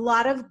had a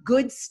lot of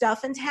good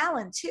stuff and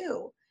talent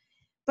too.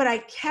 But I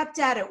kept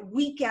at it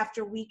week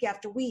after week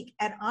after week.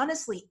 And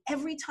honestly,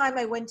 every time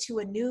I went to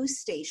a new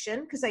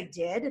station, because I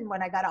did, and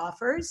when I got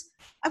offers,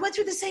 I went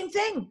through the same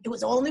thing. It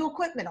was all new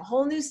equipment, a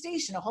whole new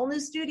station, a whole new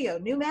studio,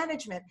 new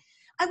management.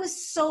 I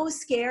was so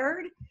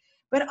scared,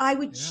 but I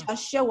would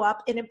just show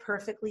up and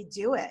imperfectly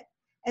do it.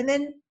 And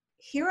then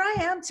here I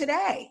am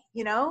today.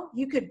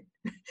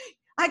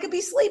 I could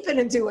be sleeping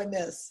and doing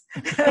this.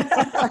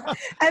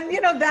 And,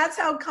 that's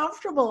how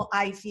comfortable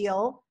I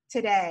feel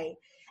today.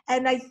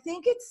 And I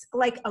think it's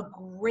like a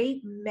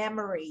great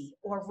memory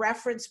or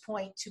reference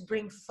point to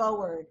bring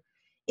forward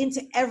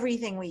into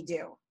everything we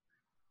do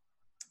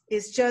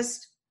is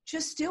just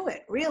do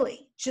it,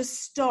 really.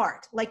 Just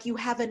start. Like you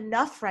have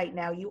enough right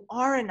now. You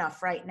are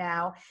enough right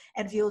now.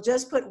 And if you'll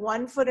just put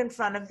one foot in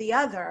front of the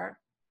other,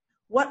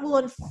 what will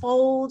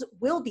unfold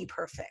will be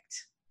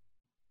perfect.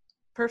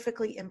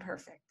 Perfectly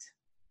imperfect.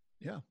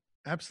 Yeah,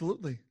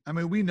 absolutely. I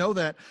mean, we know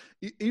that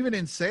even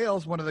in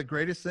sales, one of the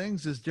greatest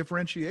things is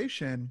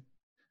differentiation.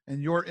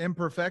 And your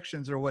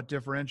imperfections are what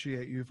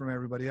differentiate you from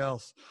everybody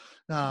else.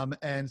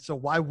 And so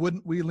why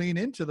wouldn't we lean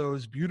into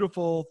those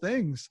beautiful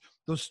things,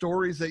 those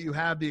stories that you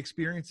have, the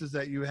experiences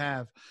that you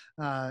have?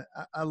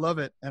 I love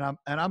it. And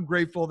I'm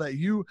grateful that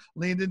you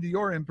leaned into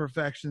your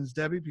imperfections,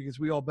 Debbie, because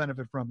we all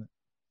benefit from it.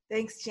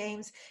 Thanks,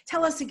 James.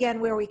 Tell us again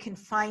where we can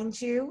find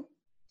you.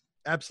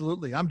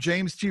 Absolutely. I'm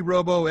James T.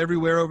 Robo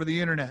everywhere over the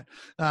internet.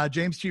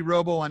 James T.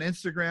 Robo on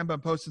Instagram. I'm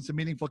posting some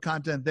meaningful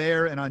content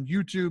there. And on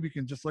YouTube, you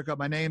can just look up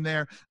my name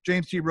there,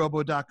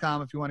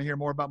 JamesTRobo.com, if you want to hear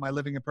more about my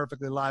Living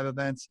Imperfectly live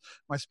events,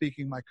 my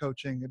speaking, my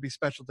coaching. It'd be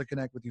special to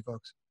connect with you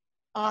folks.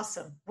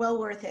 Awesome. Well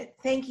worth it.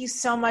 Thank you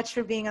so much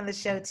for being on the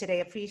show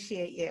today.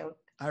 Appreciate you.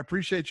 I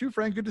appreciate you,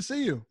 Frank. Good to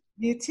see you.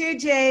 You too,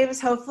 James.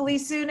 Hopefully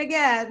soon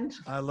again.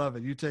 I love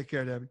it. You take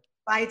care, Debbie.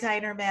 Bye,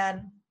 Diner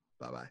Man.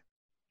 Bye-bye.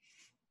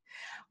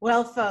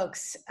 Well,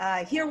 folks,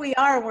 here we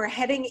are. We're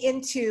heading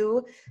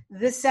into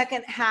the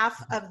second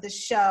half of the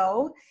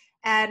show.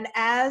 And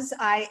as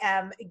I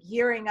am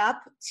gearing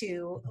up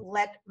to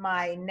let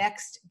my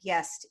next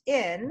guest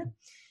in,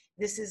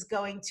 this is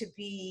going to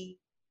be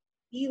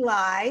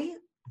Eli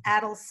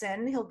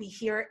Adelson. He'll be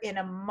here in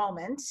a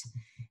moment.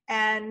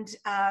 And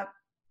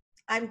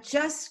I'm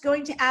just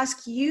going to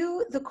ask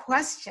you the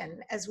question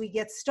as we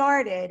get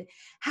started.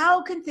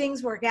 How can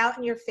things work out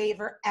in your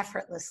favor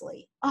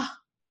effortlessly?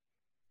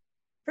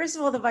 First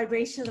of all, the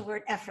vibration of the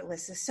word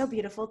effortless is so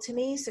beautiful to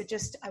me. So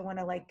just, I want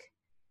to like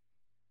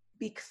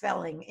be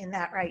kvelling in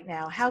that right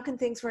now. How can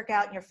things work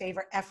out in your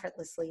favor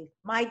effortlessly?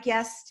 My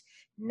guest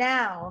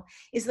now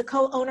is the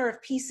co-owner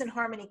of Peace and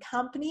Harmony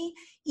Company,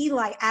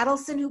 Eli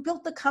Adelson, who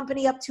built the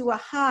company up to a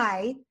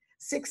high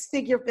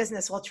six-figure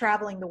business while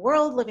traveling the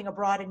world, living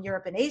abroad in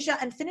Europe and Asia,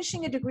 and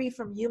finishing a degree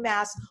from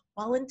UMass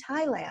while in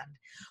Thailand.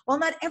 While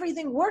not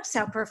everything works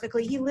out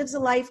perfectly, he lives a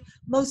life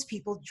most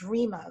people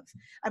dream of.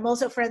 I'm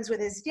also friends with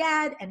his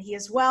dad, and he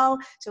as well,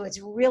 so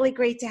it's really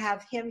great to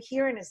have him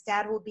here, and his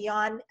dad will be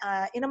on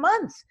in a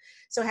month.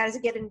 So how does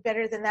it get any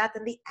better than that,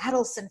 than the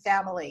Adelson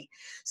family?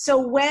 So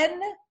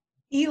when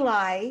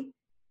Eli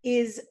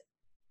is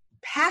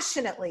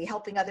passionately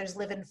helping others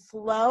live in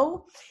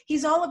flow,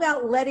 he's all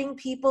about letting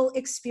people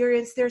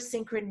experience their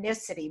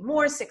synchronicity,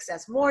 more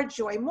success, more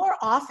joy, more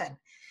often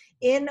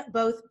in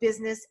both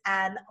business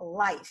and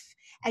life.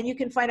 And you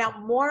can find out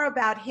more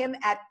about him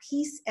at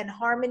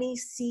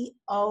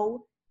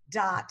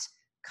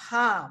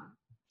peaceandharmonyco.com.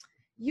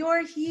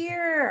 You're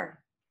here.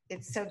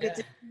 It's so good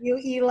to see you,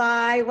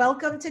 Eli.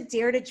 Welcome to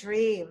Dare to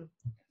Dream.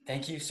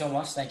 Thank you so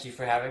much. Thank you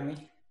for having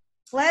me.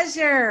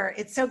 Pleasure.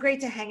 It's so great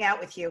to hang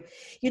out with you.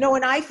 You know,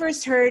 when I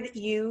first heard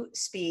you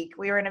speak,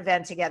 we were at an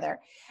event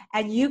together,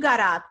 and you got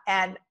up,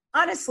 and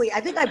honestly, I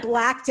think I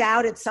blacked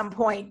out at some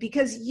point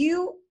because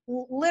you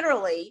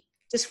literally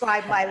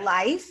described my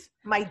life,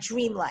 my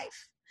dream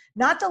life,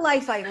 not the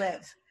life I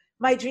live,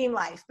 my dream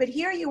life. But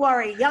here you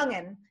are, a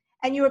youngin',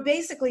 and you were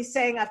basically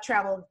saying, I've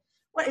traveled,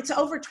 it's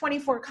over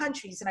 24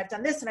 countries, and I've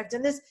done this, and I've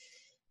done this.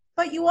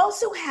 But you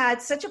also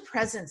had such a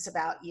presence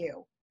about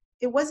you.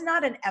 It was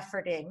not an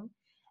efforting.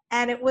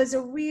 And it was a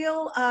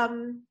real,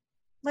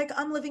 like,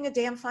 I'm living a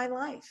damn fine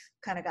life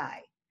kind of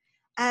guy.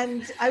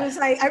 And I was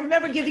like, I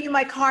remember giving you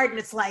my card, and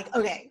it's like,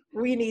 okay,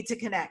 we need to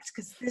connect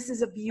because this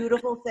is a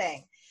beautiful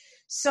thing.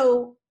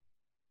 So,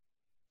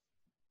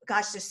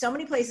 gosh, there's so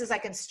many places I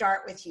can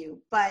start with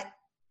you, but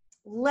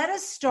let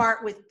us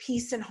start with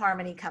Peace and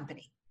Harmony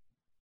Company.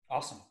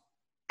 Awesome.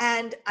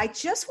 And I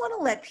just want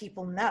to let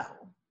people know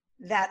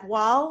that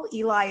while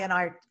Eli and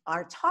I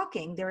are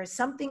talking, there is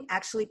something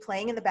actually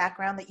playing in the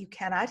background that you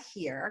cannot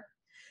hear.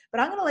 But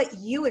I'm going to let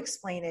you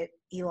explain it,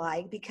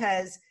 Eli,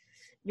 because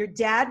your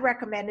dad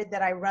recommended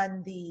that I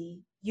run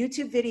the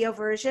YouTube video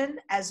version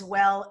as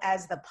well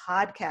as the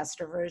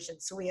podcaster version.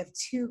 So we have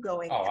two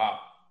going. Oh, wow.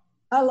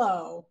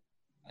 Hello.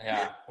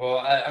 Yeah. Well,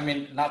 I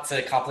mean, not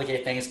to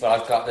complicate things, but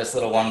I've got this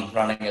little one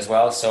running as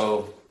well.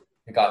 So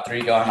we got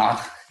three going on.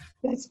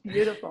 That's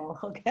beautiful.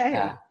 Okay.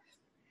 Yeah.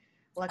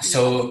 Lucky.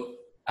 So,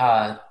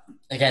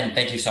 again,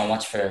 thank you so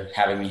much for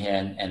having me here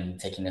and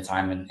taking the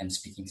time and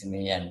speaking to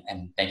me.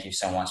 And thank you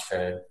so much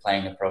for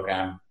playing the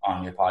program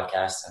on your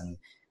podcast. And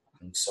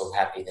I'm so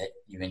happy that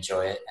you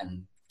enjoy it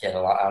and get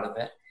a lot out of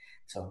it.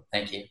 So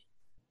thank you.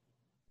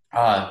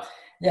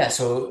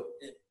 So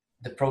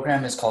the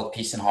program is called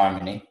Peace and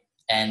Harmony.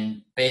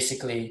 And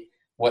basically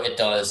what it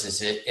does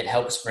is it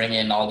helps bring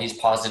in all these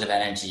positive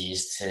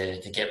energies to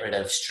get rid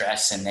of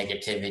stress and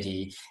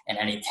negativity and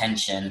any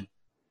tension,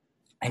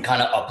 and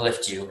kind of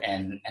uplift you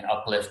and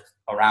uplift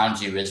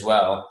around you as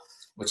well,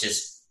 which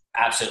is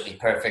absolutely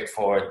perfect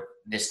for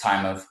this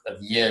time of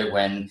year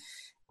when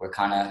we're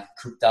kind of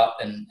cooped up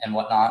and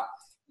whatnot.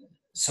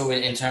 So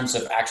in terms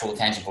of actual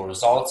tangible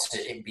results,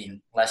 it'd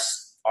be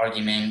less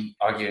arguing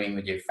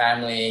with your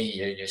family,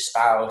 your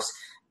spouse.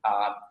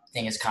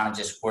 Thing is kind of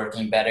just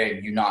working better.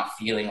 You're not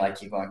feeling like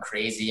you're going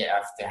crazy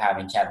after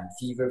having cabin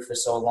fever for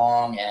so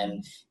long,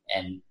 and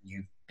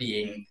you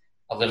being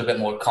a little bit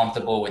more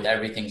comfortable with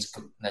everything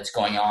that's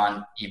going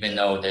on, even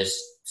though there's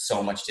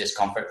so much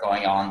discomfort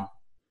going on.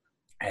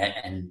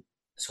 And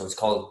so it's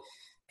called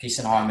Peace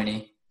and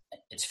Harmony.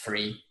 It's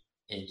free.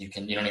 You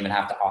don't even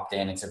have to opt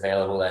in. It's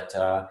available at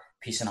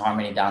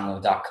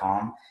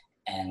peaceandharmonydownload.com.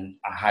 And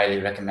I highly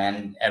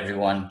recommend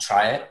everyone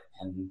try it.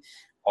 And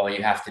all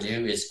you have to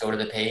do is go to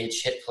the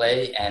page, hit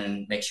play,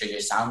 and make sure your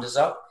sound is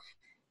up.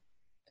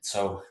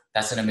 So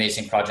that's an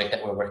amazing project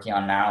that we're working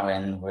on now,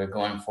 and we're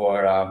going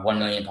for 1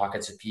 million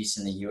pockets of peace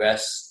in the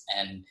US.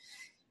 And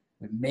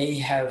we may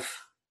have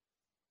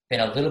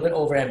been a little bit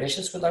over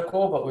ambitious with our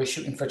goal, but we're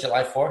shooting for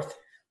July 4th.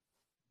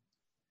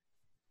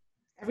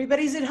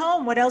 Everybody's at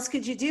home. What else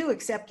could you do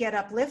except get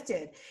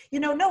uplifted?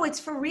 No, it's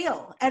for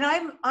real. And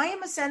I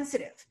am a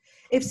sensitive.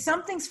 If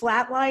something's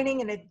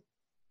flatlining and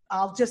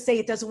I'll just say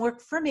it doesn't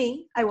work for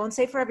me, I won't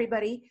say for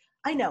everybody,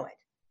 I know it.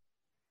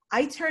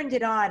 I turned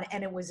it on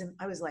and I was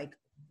like,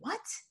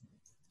 what?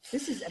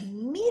 This is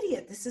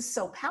immediate. This is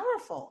so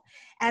powerful.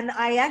 And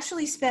I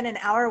actually spent an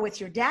hour with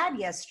your dad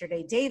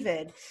yesterday,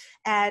 David,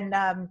 and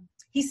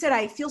he said,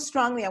 I feel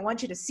strongly. I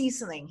want you to see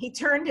something. He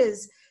turned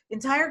his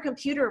entire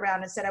computer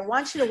around and said, I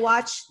want you to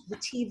watch the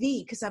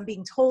TV because I'm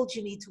being told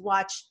you need to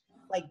watch,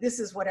 like, this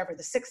is whatever,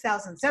 the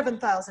 $6,000,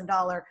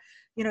 $7,000,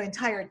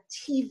 entire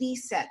TV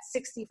set,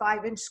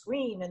 65-inch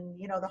screen, and,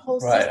 the whole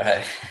system.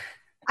 Right.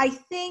 I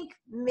think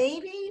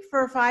maybe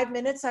for 5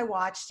 minutes I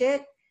watched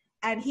it.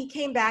 And he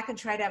came back and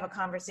tried to have a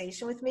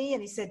conversation with me.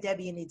 And he said,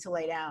 Debbie, you need to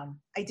lay down.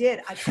 I did.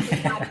 I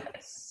could not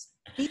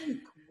speak.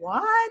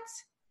 What?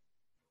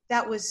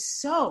 That was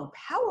so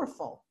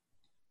powerful.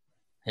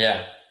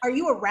 Yeah. Are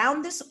you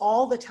around this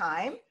all the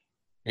time?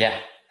 Yeah.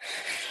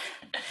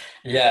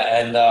 Yeah.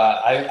 And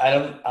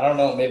I don't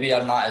know, maybe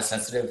I'm not as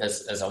sensitive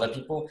as other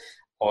people,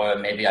 or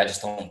maybe I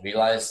just don't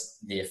realize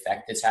the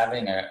effect it's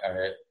having or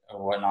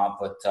whatnot.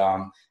 But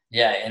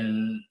yeah,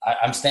 and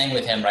I'm staying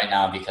with him right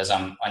now because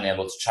I'm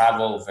unable to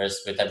travel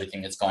with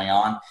everything that's going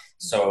on.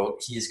 So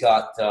he's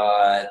got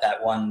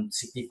that one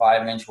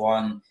 65-inch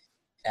one,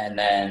 and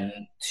then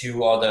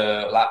two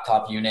other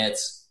laptop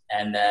units,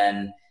 and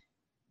then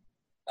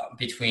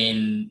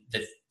between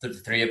the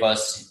three of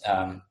us,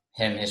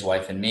 him, his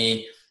wife, and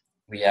me,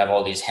 we have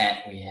all these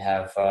we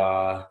have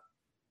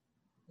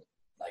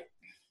like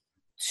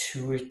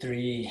 2 or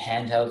 3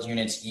 handheld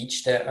units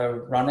each that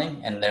are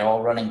running, and they're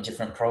all running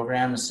different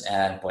programs.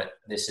 But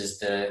this is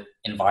the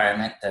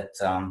environment that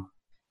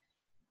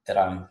that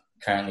I'm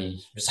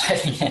currently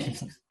residing in.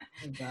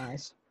 Oh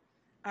gosh.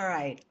 All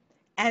right.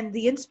 And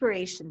the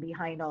inspiration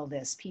behind all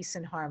this, Peace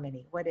and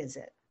Harmony, what is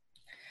it?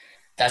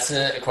 That's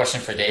a question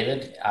for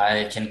David.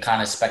 I can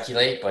kind of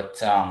speculate, but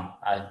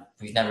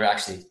we've never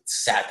actually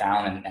sat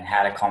down and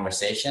had a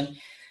conversation.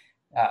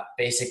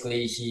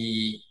 Basically,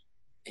 he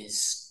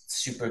is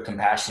super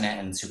compassionate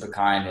and super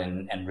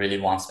kind, and really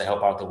wants to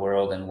help out the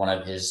world. And one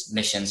of his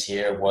missions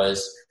here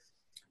was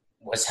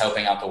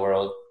helping out the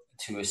world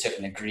to a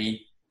certain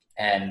degree.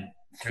 And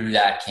through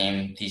that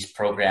came these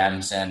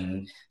programs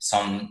and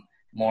some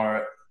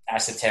more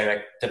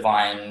esoteric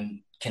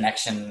divine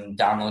connection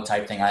download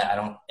type thing. I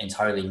don't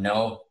entirely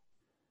know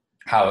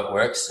how it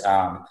works,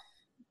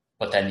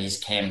 but then these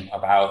came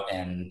about,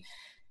 and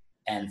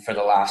for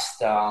the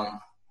last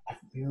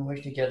we were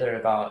working together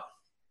about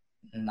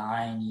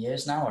 9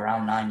 years now,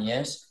 around 9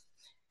 years.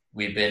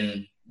 We've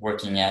been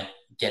working at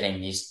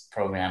getting these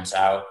programs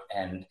out,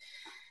 and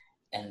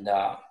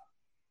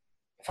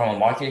from a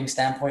marketing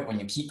standpoint, when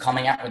you keep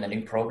coming out with a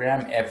new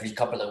program every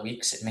couple of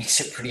weeks, it makes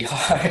it pretty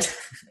hard.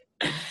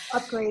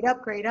 Upgrade.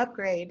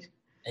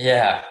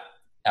 Yeah.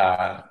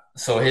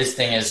 So his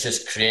thing is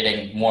just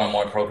creating more and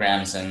more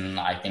programs, and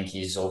I think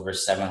he's over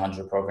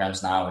 700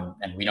 programs now,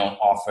 and we don't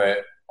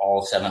offer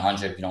all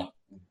 700. We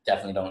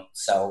definitely don't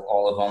sell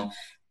all of them.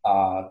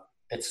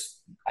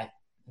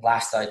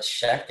 Last I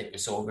checked, it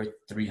was over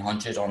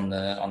 300 on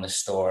the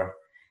store.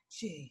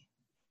 Gee.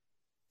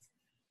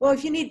 Well,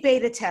 if you need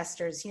beta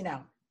testers, you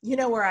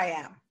know where I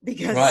am,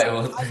 because right,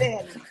 well, I'm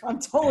in. I'm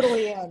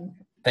totally in.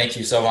 Thank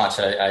you so much.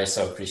 I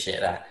so appreciate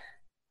that.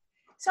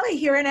 So I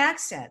hear an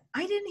accent.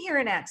 I didn't hear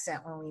an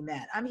accent when we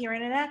met. I'm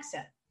hearing an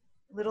accent.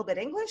 A little bit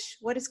English?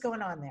 What is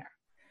going on there?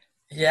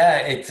 Yeah,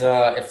 it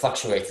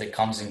fluctuates. It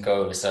comes and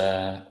goes.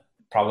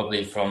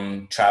 Probably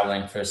from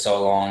traveling for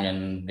so long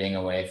and being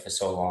away for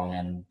so long.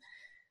 And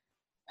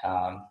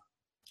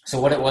so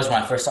what it was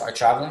when I first started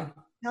traveling.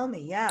 Tell me,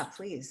 yeah,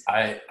 please.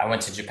 I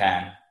went to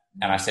Japan,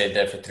 and I stayed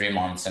there for 3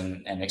 months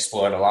and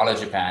explored a lot of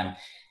Japan.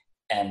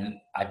 And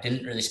I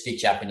didn't really speak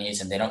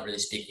Japanese, and they don't really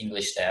speak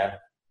English there.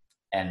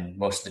 And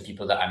most of the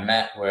people that I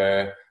met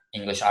were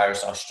English,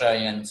 Irish,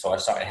 Australian. So I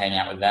started hanging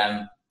out with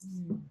them.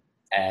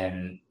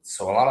 And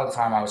so a lot of the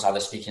time I was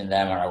either speaking to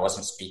them, or I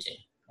wasn't speaking,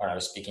 or I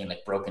was speaking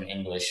like broken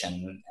English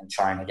and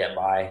trying to get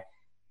by.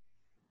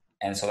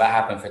 And so that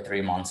happened for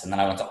 3 months. And then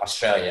I went to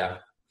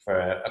Australia for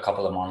a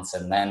couple of months,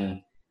 and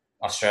then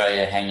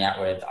Australia, hanging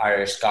out with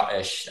Irish,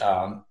 Scottish,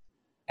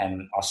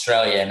 and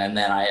Australian. And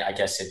then I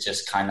guess it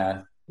just kind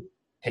of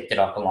picked it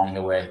up along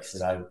the way,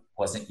 because I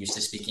wasn't used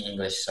to speaking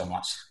English so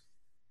much.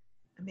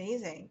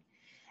 Amazing.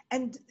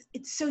 And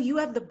so you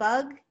have the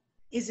bug.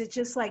 Is it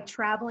just like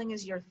traveling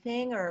is your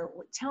thing, or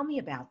tell me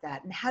about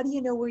that? And how do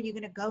you know where you're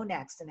going to go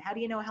next? And how do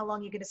you know how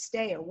long you're going to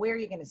stay, or where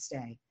you're going to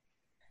stay?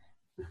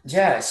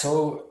 Yeah.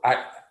 So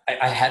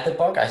I had the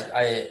bug.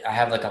 I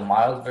have like a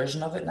mild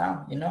version of it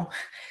now,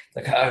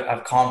 like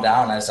I've calmed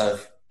down as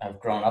I've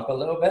grown up a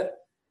little bit,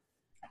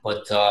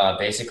 but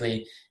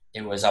basically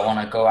it was, I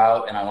want to go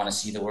out and I want to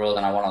see the world,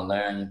 and I want to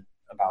learn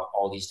about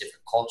all these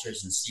different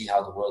cultures and see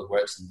how the world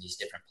works in these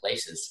different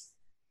places.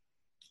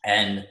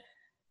 And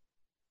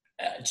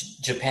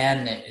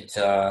Japan, it's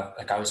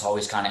like I was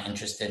always kind of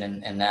interested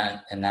in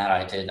that.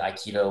 I did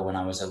Aikido when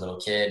I was a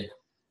little kid,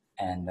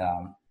 and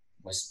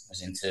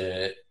was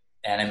into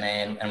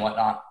anime and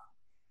whatnot.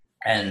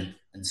 And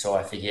so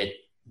I figured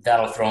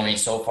that'll throw me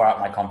so far out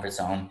my comfort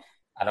zone.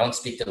 I don't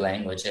speak the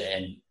language,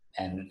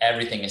 and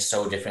everything is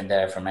so different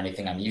there from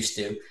anything I'm used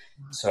to.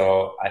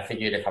 So I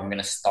figured if I'm going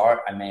to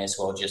start, I may as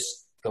well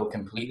just go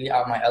completely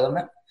out of my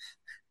element.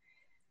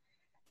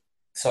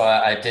 So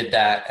I did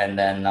that, and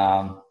then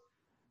I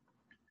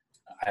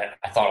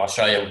thought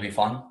Australia would be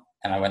fun,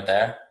 and I went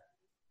there,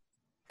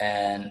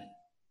 and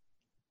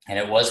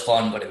it was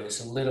fun, but it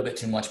was a little bit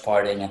too much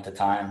partying at the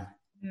time.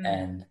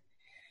 And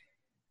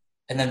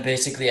then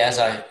basically as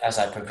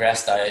I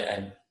progressed,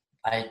 I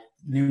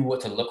knew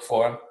what to look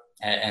for,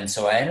 and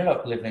so I ended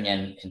up living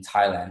in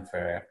Thailand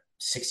for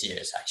 6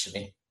 years,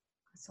 actually.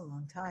 That's a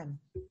long time.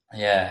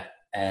 Yeah.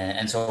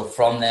 And so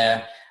from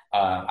there,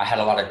 I had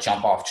a lot of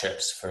jump off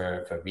trips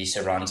for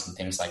visa runs and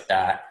things like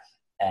that.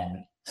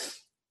 And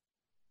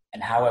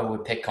And how I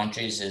would pick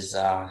countries is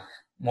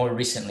more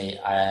recently,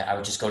 I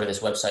would just go to this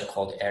website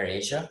called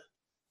AirAsia,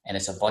 and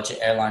it's a budget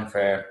airline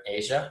for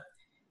Asia.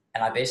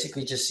 And I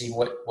basically just see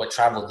what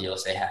travel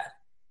deals they had,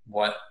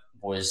 what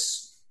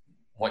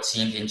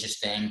seemed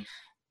interesting,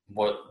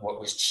 what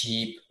was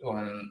cheap,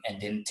 and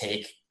didn't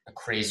take a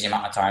crazy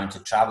amount of time to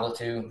travel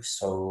to.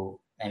 So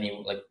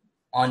any like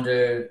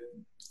under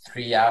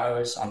 3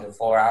 hours, under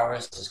 4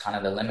 hours is kind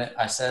of the limit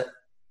I set.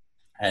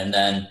 And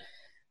then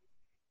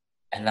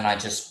I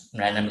just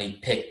randomly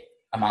pick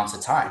amounts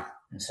of time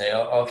and say,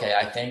 oh, okay,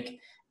 I think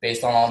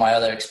based on all my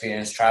other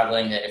experience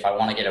traveling, that if I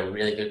want to get a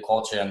really good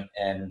culture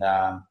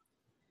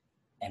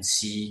and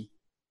see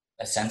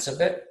a sense of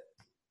it,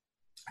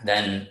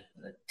 then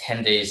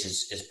 10 days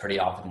is pretty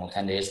optimal.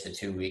 10 days to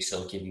 2 weeks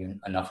will give you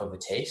enough of a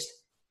taste.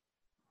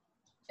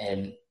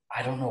 And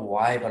I don't know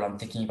why, but I'm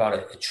thinking about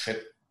a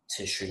trip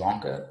to Sri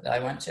Lanka that I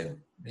went to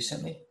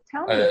recently.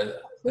 Tell me,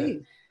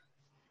 please.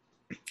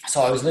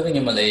 So I was living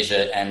in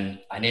Malaysia, and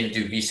I needed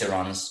to do visa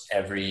runs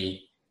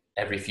every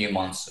few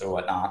months or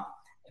whatnot.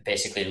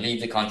 Basically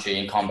leave the country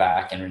and come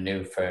back and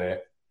renew for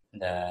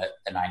the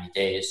 90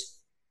 days.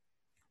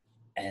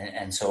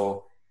 And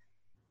so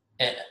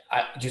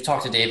you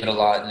talk to David a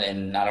lot,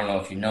 and I don't know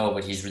if you know,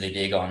 but he's really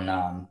big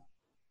on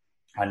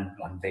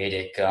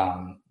Vedic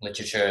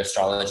literature,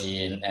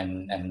 astrology,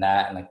 and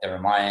that, and like the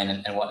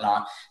Ramayana and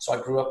whatnot. So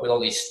I grew up with all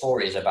these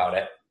stories about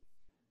it.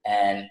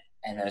 And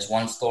there's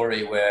one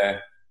story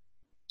where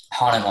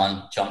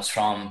Hanuman jumps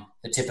from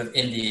the tip of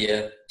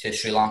India to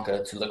Sri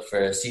Lanka to look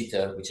for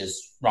Sita, which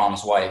is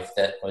Ram's wife,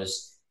 that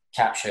was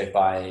captured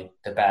by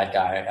the bad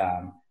guy,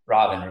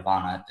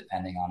 Ravana,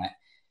 depending on it.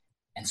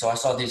 And so I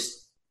saw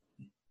these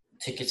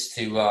tickets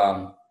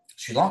to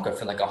Sri Lanka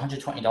for like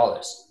 $120.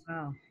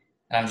 Wow.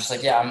 And I'm just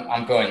like, yeah,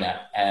 I'm going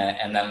there.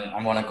 And then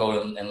I want to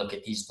go and look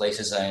at these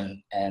places.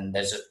 And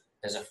there's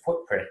a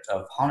footprint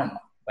of Hanuman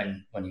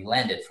when he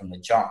landed from the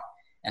jump.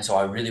 And so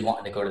I really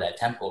wanted to go to that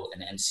temple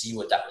and see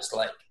what that was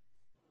like.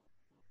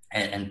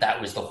 And that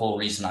was the whole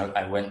reason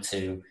I went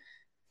to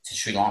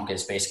Sri Lanka,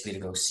 is basically to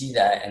go see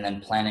that. And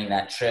then planning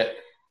that trip,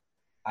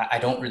 I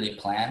don't really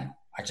plan.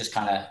 I just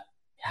kind of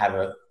have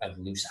a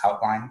loose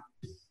outline.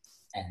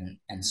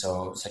 And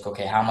so it's like,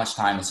 okay, how much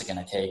time is it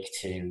going to take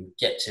to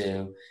get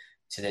to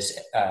this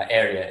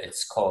area?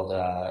 It's called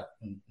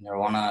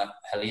Nirwana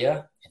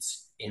Helia.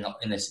 It's in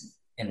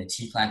the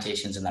tea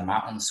plantations in the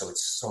mountains. So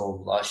it's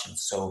so lush and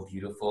so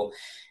beautiful.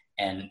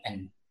 And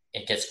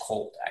it gets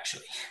cold,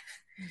 actually.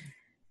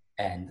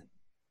 And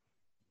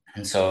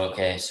so,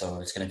 okay, so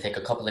it's going to take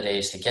a couple of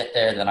days to get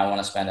there. Then I want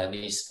to spend at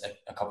least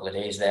a couple of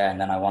days there. And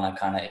then I want to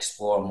kind of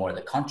explore more of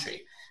the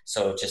country.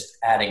 So just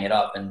adding it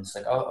up, and it's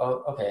like,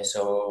 oh, okay.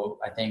 So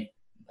I think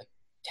like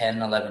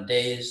 10, 11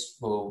 days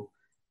will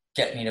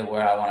get me to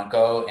where I want to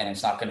go. And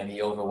it's not going to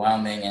be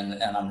overwhelming.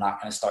 And I'm not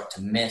going to start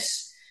to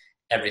miss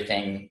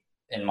everything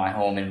in my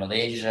home in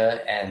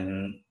Malaysia.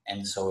 And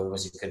so it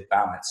was a good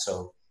balance.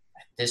 So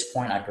at this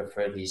point, I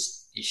prefer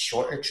these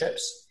shorter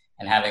trips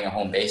and having a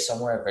home base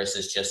somewhere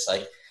versus just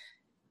like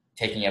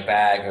taking a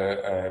bag or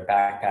a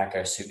backpack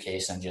or a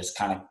suitcase and just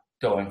kind of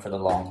going for the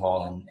long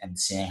haul and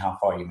seeing how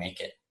far you make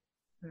it.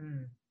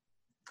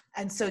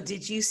 And so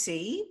did you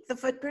see the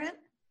footprint?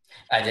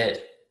 I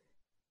did.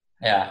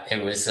 Yeah,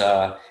 it was,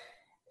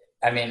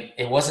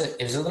 it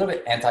was a little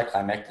bit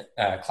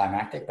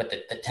climactic, but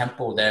the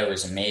temple there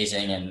was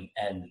amazing.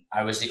 And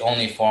I was the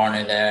only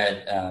foreigner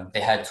there.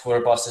 They had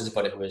tour buses,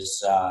 but it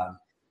was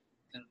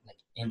like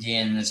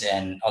Indians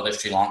and other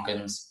Sri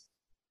Lankans.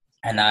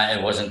 And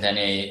it wasn't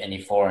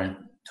any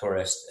foreign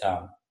tourists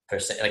per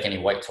se, like any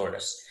white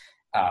tourists,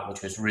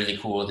 which was really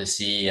cool to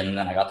see. And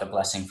then I got the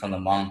blessing from the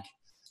monk,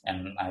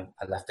 and I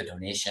left a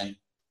donation.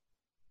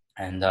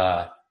 And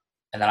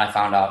then I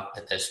found out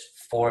that there's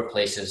 4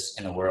 places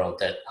in the world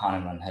that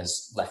Hanuman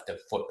has left a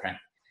footprint.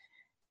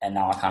 And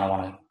now I kind of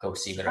want to go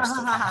see the rest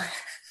of them.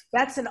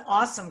 That's an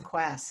awesome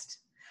quest.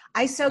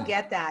 I so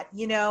get that.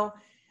 You know,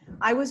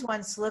 I was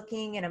once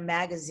looking in a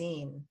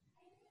magazine.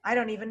 I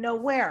don't even know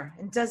where.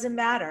 It doesn't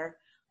matter.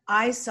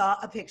 I saw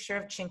a picture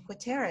of Cinque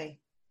Terre,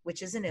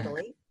 which is in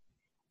Italy,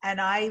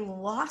 and I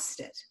lost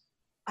it.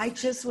 I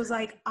just was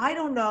like, I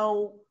don't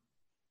know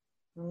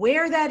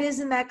where that is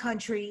in that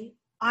country.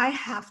 I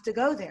have to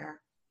go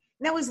there.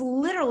 And that was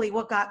literally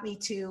what got me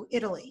to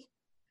Italy.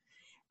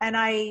 And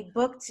I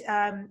booked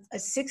a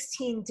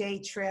 16-day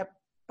trip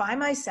by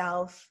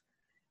myself,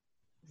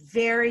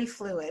 very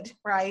fluid,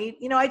 right?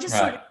 You know, I just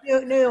sort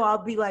of knew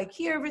I'll be like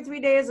here for 3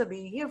 days. I'll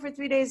be here for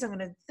 3 days. I'm going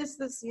to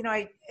this, you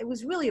know, it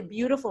was really a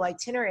beautiful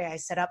itinerary I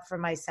set up for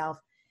myself.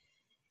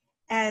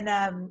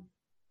 And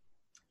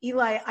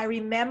Eli, I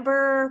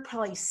remember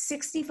probably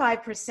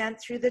 65%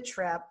 through the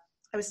trip,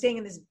 I was staying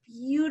in this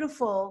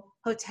beautiful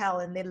hotel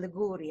in the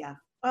Liguria.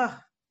 Oh,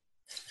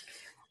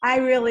 I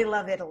really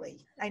love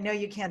Italy. I know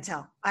you can't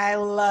tell. I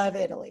love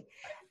Italy.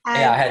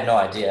 And yeah, I had no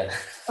idea.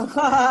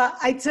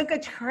 I took a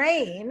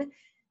train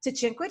to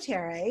Cinque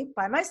Terre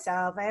by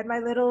myself. I had my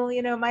little,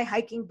 you know, my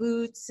hiking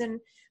boots and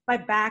my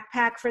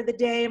backpack for the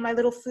day and my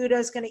little food I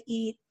was going to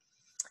eat.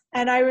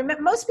 And I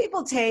remember most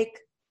people take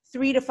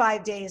 3 to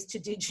 5 days to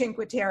do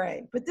Cinque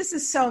Terre, but this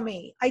is so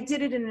me. I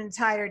did it in an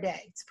entire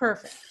day. It's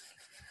perfect.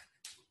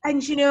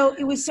 And, you know,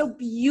 it was so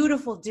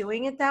beautiful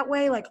doing it that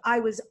way. Like I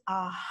was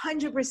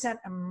 100%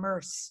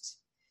 immersed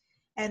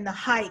in the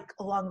hike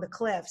along the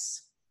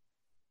cliffs.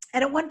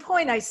 And at one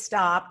point I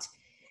stopped.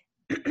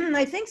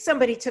 I think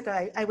somebody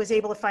I was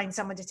able to find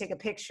someone to take a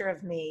picture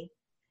of me.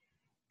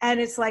 And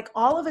it's like,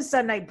 all of a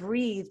sudden I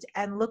breathed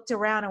and looked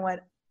around and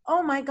went,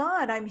 oh my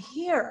God, I'm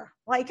here.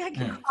 Like I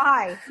can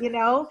cry, you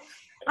know,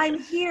 I'm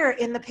here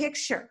in the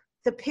picture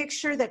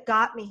that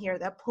got me here,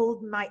 that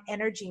pulled my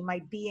energy,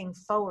 my being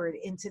forward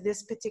into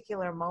this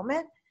particular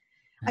moment.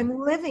 I'm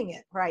living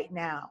it right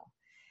now.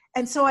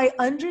 And so I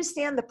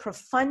understand the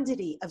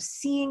profundity of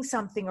seeing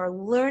something or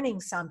learning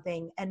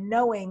something and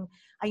knowing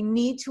I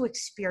need to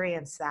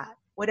experience that.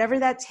 Whatever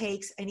that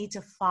takes, I need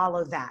to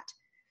follow that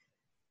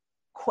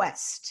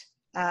quest.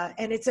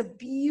 And it's a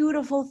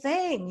beautiful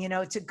thing, you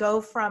know, to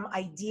go from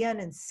idea and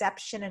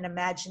inception and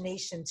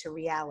imagination to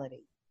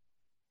reality.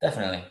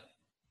 Definitely.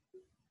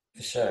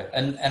 For sure.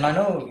 And I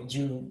know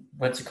you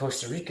went to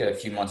Costa Rica a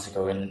few months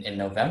ago in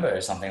November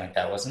or something like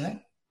that, wasn't it?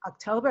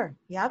 October.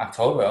 Yep.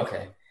 October.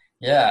 Okay.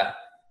 Yeah.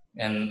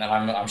 And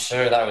I'm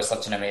sure that was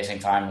such an amazing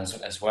time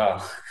as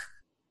well.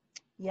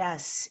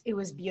 Yes, it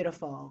was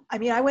beautiful. I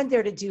mean, I went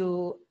there to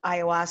do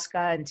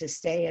ayahuasca and to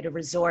stay at a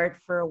resort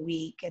for a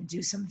week and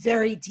do some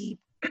very deep,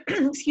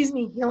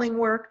 healing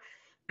work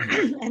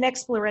and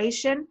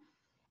exploration.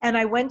 And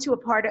I went to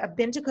I've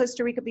been to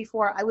Costa Rica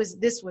before.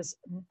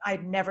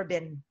 I'd never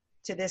been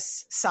to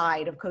this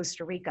side of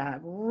Costa Rica.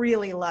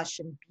 Really lush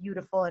and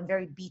beautiful and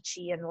very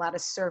beachy and a lot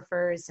of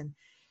surfers.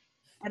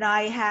 And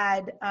I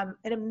had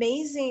an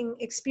amazing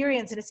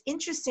experience. And it's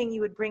interesting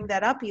you would bring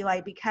that up,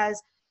 Eli,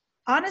 because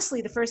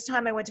honestly, the first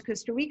time I went to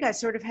Costa Rica, I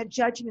sort of had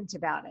judgment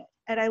about it.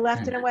 And I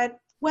left and I went,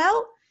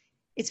 well,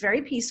 it's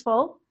very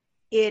peaceful.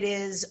 It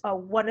is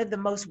one of the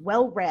most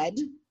well-read,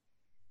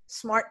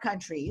 smart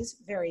countries.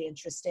 Very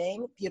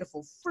interesting,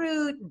 beautiful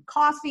fruit and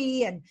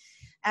coffee and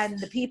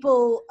the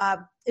people,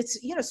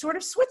 it's, you know, sort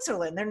of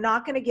Switzerland. They're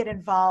not going to get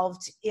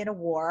involved in a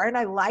war. And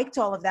I liked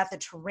all of that. The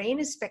terrain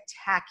is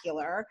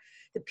spectacular.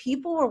 The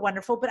people were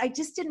wonderful, but I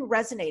just didn't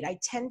resonate. I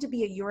tend to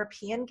be a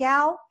European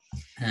gal.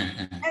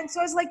 And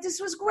so I was like,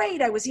 this was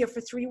great. I was here for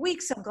 3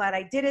 weeks. I'm glad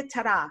I did it.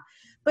 Ta-da.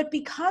 But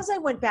because I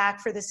went back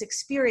for this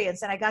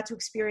experience and I got to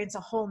experience a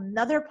whole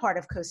nother part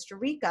of Costa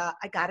Rica,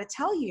 I got to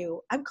tell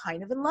you, I'm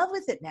kind of in love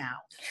with it now.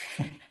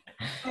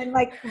 And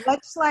like,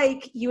 much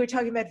like you were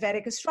talking about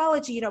Vedic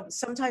astrology, you know,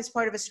 sometimes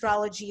part of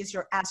astrology is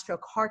your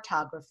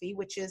astrocartography,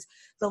 which is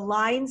the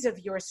lines of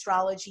your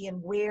astrology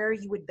and where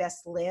you would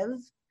best live,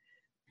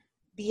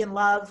 be in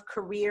love,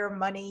 career,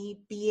 money,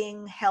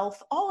 being,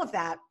 health, all of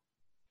that.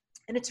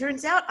 And it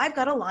turns out I've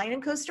got a line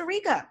in Costa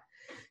Rica.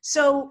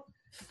 So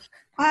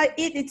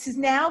it's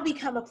now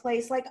become a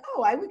place like,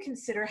 oh, I would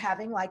consider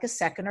having like a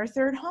second or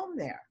third home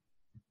there.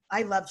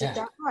 I loved it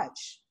that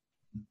much.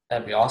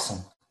 That'd be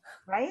awesome.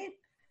 Right?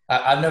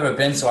 I've never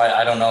been, so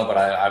I don't know, but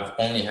I've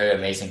only heard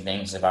amazing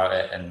things about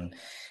it. And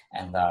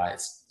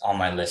it's on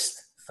my list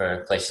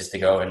for places to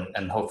go.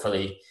 And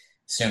hopefully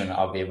soon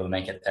I'll be able to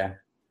make it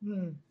there.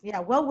 Yeah,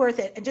 well worth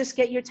it. And just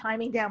get your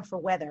timing down for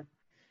weather,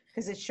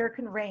 because it sure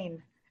can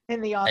rain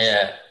in the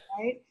off-season,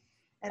 right?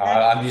 And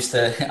I'm used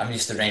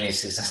to rainy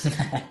season.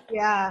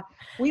 Yeah,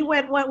 we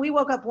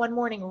woke up one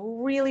morning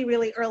really,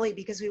 really early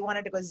because we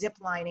wanted to go zip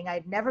lining.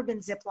 I'd never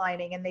been zip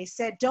lining, and they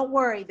said, "Don't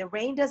worry, the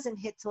rain doesn't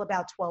hit till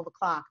about 12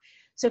 o'clock.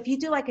 So if you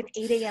do like an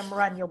 8 a.m.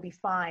 run, you'll be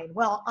fine."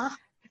 Well,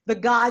 the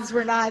gods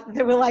were not.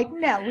 They were like,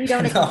 "No, we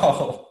don't."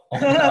 No.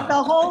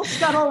 The whole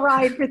shuttle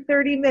ride for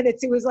 30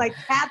 minutes, it was like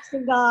cats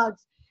and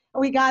dogs. And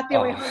we got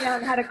there, we hung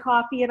out and had a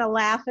coffee and a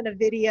laugh and a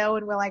video,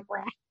 and we're like,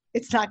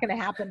 it's not going to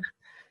happen.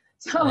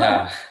 So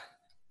yeah,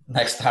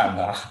 next time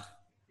though.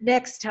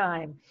 Next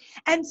time.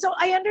 And so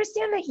I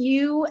understand that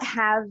you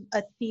have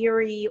a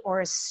theory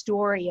or a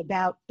story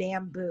about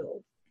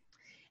bamboo.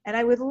 And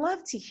I would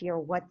love to hear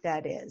what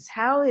that is.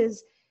 How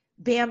is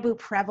bamboo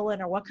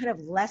prevalent, or what kind of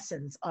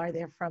lessons are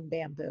there from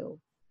bamboo?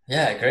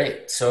 Yeah,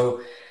 great. So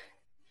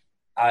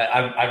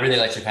I really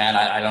like Japan.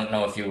 I don't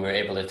know if you were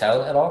able to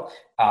tell at all,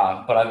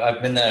 but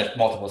I've been there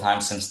multiple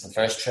times since the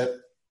first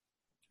trip.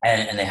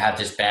 And they have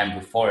this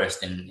bamboo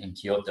forest in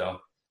Kyoto.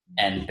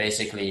 And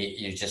basically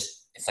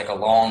it's like a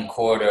long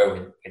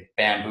corridor with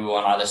bamboo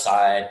on either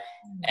side.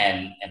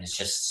 And it's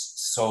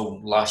just so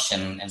lush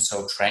and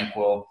so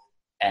tranquil.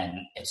 And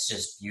it's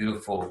just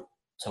beautiful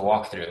to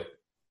walk through.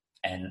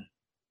 And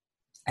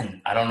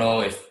I don't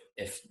know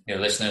if your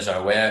listeners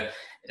are aware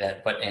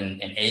that, but in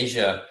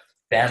Asia,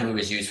 bamboo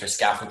is used for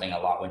scaffolding a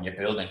lot when you're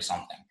building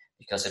something,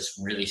 because it's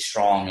really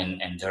strong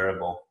and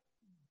durable.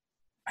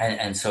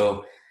 And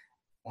so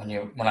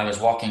when I was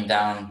walking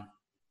down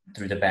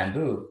through the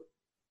bamboo,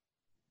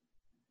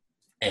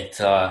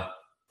 did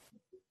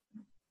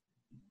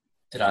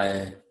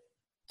I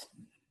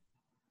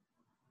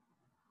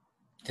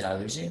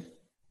lose you?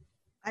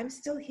 I'm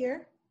still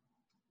here.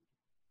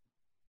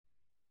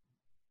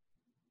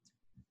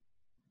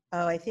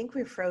 Oh, I think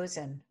we're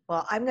frozen.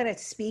 Well, I'm going to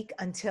speak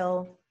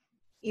until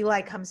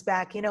Eli comes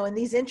back, in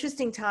these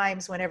interesting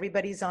times when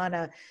everybody's on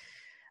a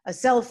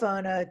cell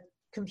phone, a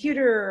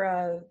computer,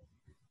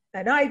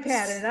 an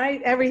iPad,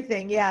 and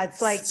everything. Yeah,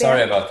 it's like,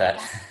 sorry about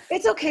that.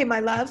 It's okay, my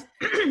love.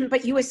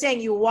 But you were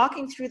saying you were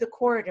walking through the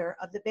corridor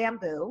of the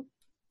bamboo.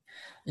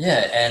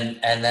 Yeah,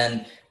 and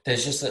then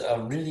there's just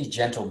a really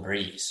gentle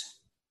breeze,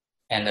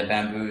 and the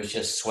bamboo is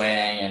just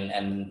swaying,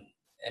 and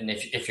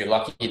if you're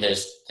lucky,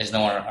 there's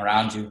no one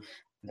around you.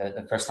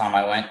 The first time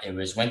I went, it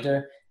was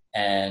winter,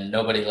 and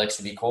nobody likes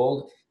to be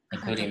cold,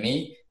 including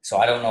me. So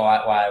I don't know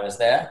why I was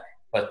there,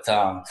 but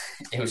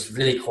it was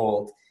really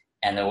cold,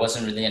 and there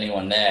wasn't really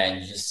anyone there, and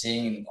you're just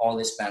seeing all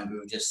this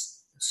bamboo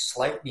just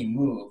slightly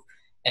move,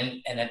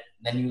 and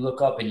then you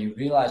look up and you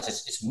realize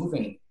it's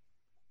moving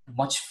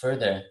much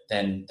further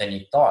than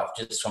you thought,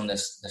 just from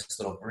this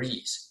little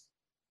breeze,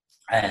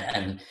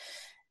 and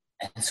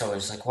so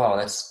it's like, wow,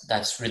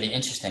 that's really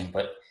interesting.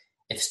 But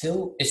it's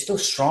still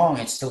strong,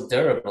 it's still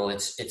durable,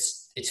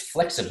 it's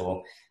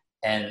flexible,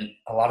 and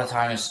a lot of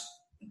times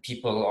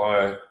people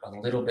are a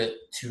little bit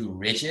too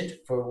rigid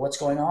for what's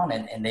going on,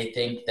 and they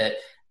think that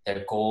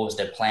their goals,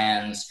 their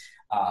plans,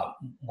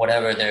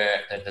 whatever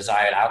their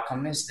desired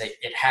outcome is,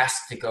 it has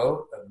to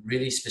go a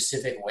really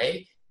specific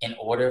way in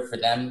order for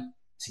them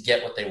to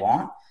get what they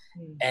want.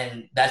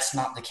 And that's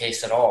not the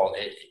case at all.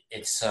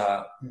 It's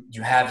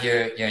you have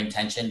your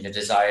intention, your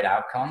desired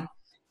outcome,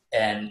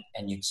 and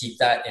you keep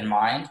that in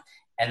mind,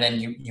 and then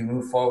you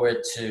move forward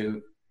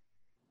to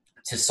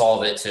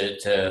solve it,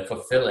 to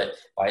fulfill it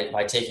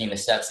by taking the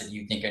steps that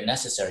you think are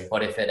necessary.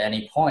 But if at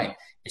any point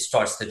it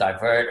starts to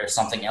divert, or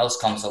something else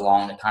comes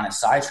along that kind of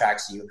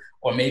sidetracks you,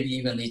 or maybe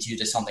even leads you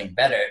to something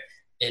better,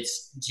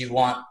 it's, do you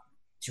want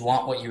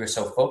what you were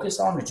so focused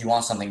on, or do you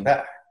want something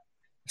better?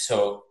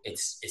 So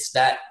it's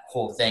that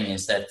whole thing,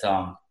 is that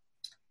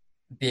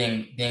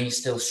being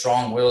still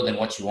strong-willed in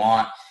what you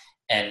want,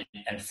 and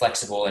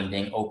flexible, and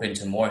being open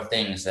to more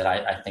things, that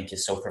I think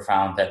is so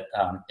profound. That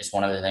is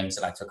one of the things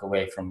that I took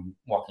away from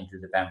walking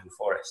through the bamboo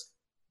forest.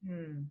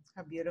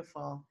 How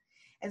beautiful.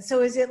 And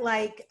so is it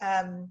like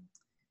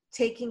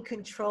taking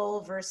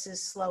control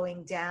versus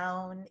slowing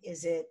down?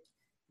 Is it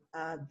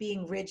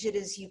being rigid,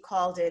 as you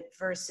called it,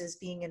 versus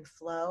being in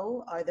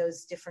flow? Are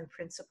those different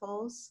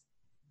principles?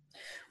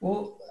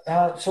 Well,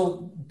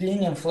 so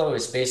being in flow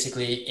is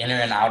basically inner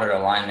and outer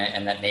alignment,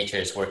 and that nature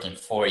is working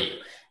for you.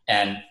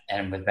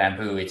 And with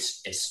bamboo,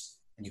 it's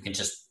you can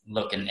just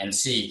look and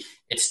see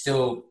it's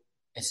still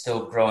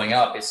growing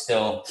up. It's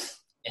still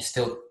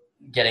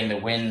getting the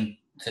wind,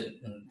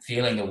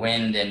 feeling the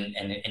wind, and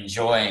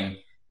enjoying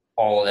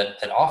all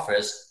that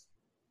offers.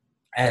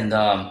 And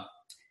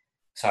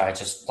sorry, I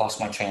just lost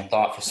my train of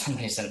thought for some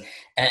reason.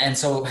 And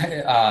so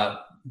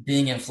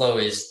being in flow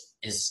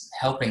is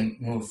helping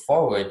move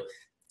forward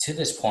to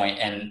this point.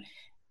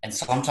 And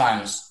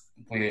sometimes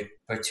we're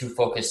too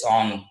focused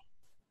on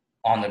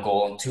the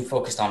goal, and too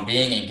focused on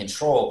being in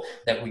control,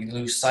 that we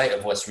lose sight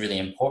of what's really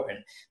important.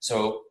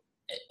 So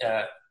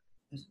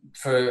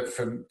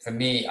for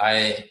me,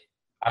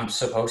 I'm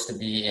supposed to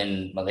be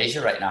in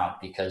Malaysia right now,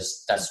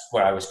 because that's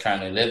where I was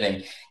currently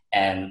living,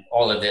 and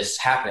all of this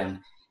happened,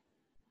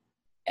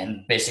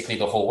 and basically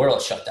the whole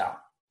world shut down.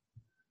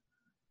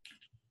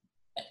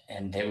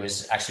 And it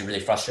was actually really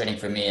frustrating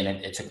for me, and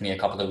it took me a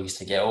couple of weeks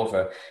to get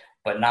over.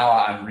 But now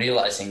I'm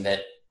realizing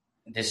that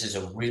this is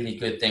a really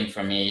good thing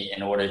for me,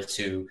 in order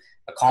to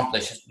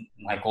accomplish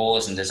my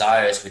goals and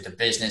desires with the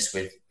business,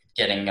 with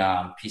getting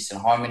peace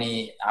and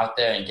harmony out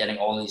there, and getting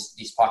all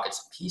these pockets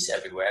of peace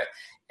everywhere.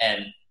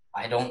 And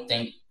I don't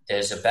think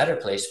there's a better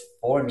place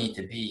for me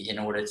to be in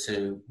order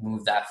to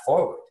move that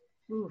forward.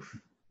 Oof,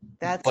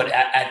 that's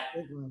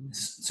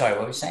sorry,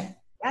 what were you saying?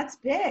 That's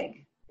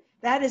big.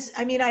 That is,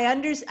 I mean,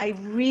 I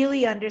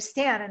really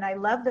understand. And I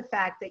love the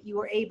fact that you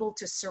were able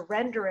to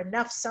surrender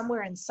enough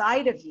somewhere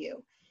inside of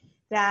you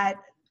that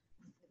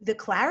the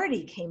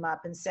clarity came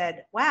up and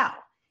said, wow,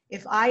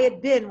 if I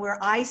had been where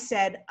I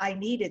said I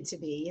needed to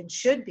be and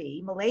should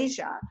be,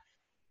 Malaysia,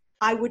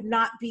 I would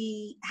not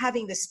be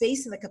having the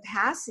space and the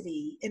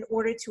capacity in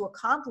order to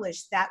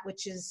accomplish that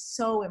which is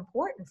so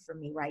important for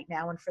me right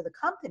now and for the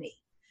company.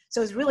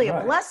 So it's really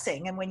a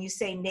blessing. And when you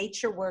say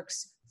nature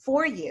works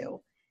for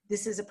you,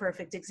 this is a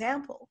perfect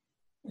example.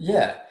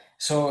 Yeah.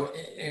 So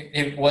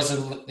it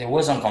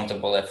was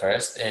uncomfortable at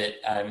first.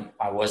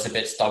 I was a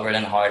bit stubborn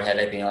and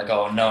hard-headed, being like,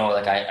 oh no,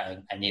 like I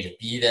need to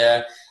be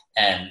there,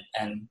 and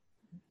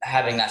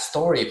having that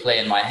story play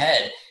in my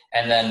head.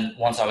 And then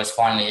once I was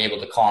finally able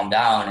to calm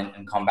down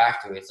and come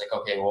back to it, it's like,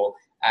 okay, well,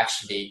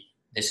 actually,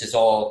 this is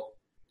all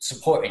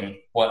supporting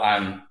what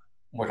I'm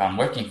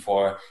working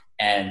for,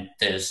 and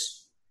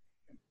this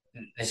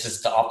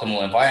is the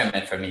optimal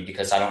environment for me,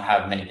 because I don't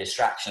have many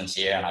distractions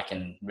here, and I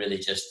can really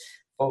just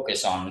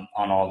focus on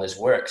all this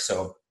work.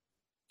 So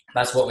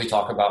that's what we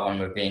talk about when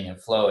we're being in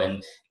flow,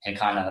 and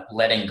kind of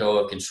letting go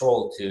of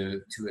control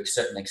to a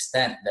certain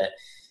extent, that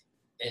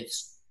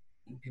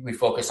we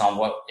focus on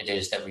what it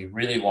is that we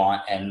really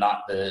want, and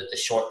not the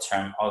short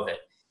term of it.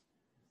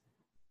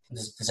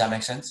 Does that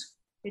make sense?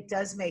 It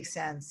does make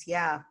sense.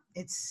 Yeah.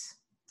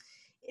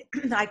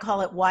 I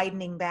call it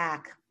widening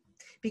back,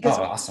 Because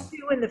Oh, awesome.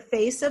 in the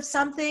face of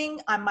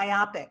something, I'm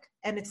myopic.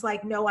 And it's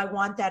like, no, I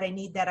want that. I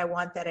need that. I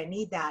want that. I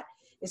need that.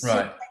 As soon as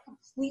Right. I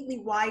completely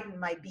widen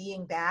my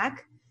being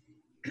back,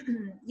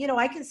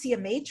 I can see a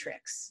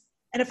matrix.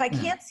 And if I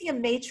Mm. can't see a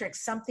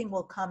matrix, something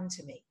will come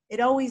to me. It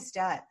always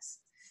does.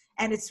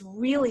 And it's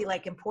really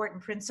like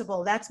important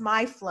principle. That's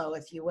my flow,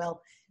 if you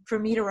will, for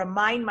me to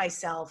remind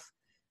myself,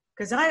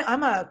 because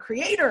I'm a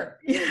creator,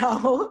 and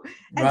so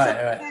Right,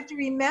 I right. have to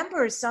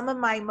remember some of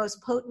my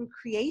most potent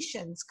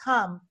creations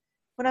come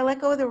when I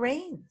let go of the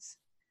reins,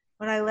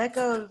 when I let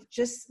go of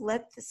just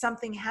let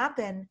something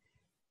happen,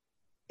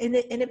 and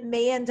it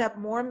may end up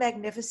more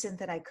magnificent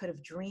than I could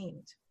have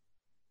dreamed.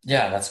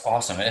 Yeah, that's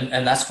awesome.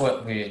 And that's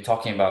what we're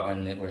talking about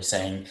when we're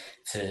saying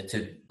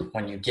to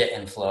when you get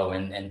in flow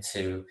and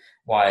to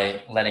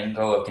why letting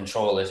go of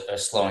control or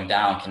slowing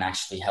down can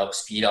actually help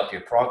speed up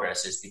your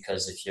progress is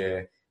because if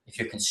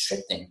you're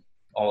constricting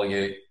all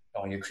your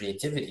all your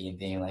creativity and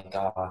being like,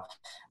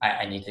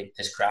 I need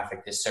this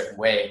graphic this certain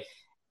way,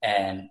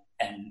 and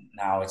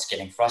now it's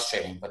getting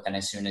frustrating. But then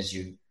as soon as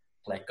you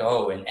let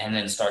go and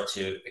then start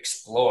to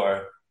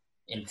explore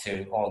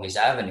into all these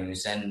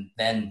avenues, and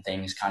then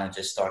things kind of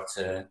just start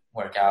to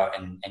work out,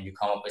 and you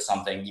come up with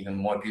something even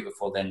more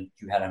beautiful than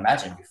you had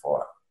imagined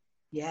before.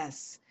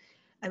 Yes,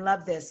 I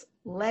love this.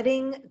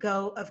 Letting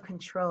go of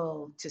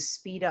control to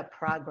speed up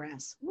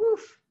progress.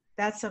 Woof.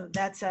 That's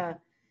a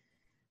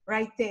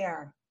right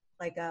there,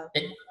 like a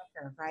It,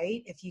 marker,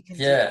 right? If you can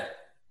do. yeah,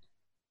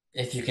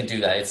 if you can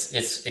do that,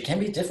 it can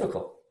be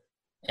difficult.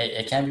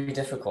 It can be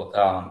difficult.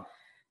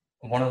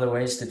 One of the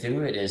ways to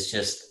do it is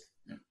just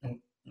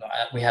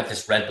we have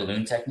this red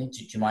balloon technique.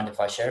 Do you mind if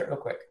I share it real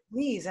quick?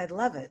 Please, I'd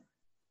love it.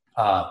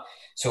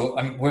 So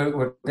I mean,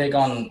 we're big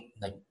on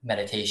like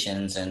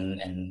meditations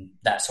and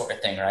that sort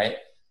of thing, right?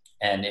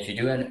 And if you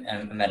do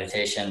a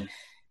meditation,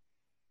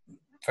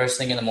 first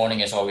thing in the morning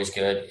is always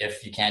good.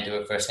 If you can't do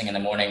it first thing in the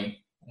morning,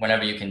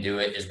 whenever you can do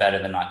it is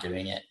better than not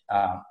doing it.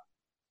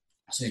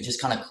 So you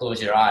just kind of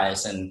close your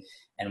eyes, and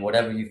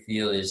whatever you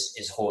feel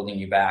is holding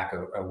you back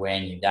or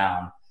weighing you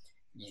down,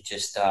 you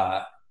just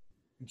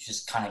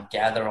kind of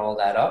gather all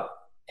that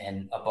up,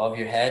 and above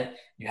your head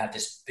you have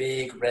this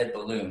big red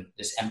balloon,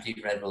 this empty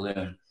red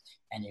balloon,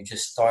 and you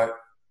just start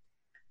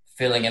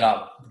filling it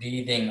up,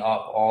 breathing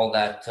up all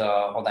that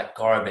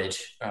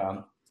garbage,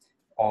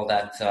 all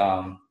that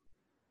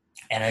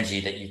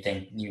energy that you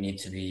think you need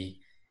to be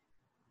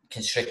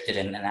constricted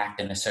and act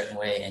in a certain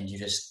way, and you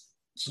just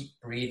keep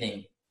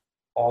breathing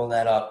all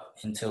that up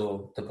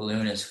until the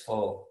balloon is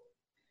full.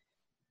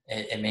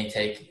 It may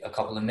take a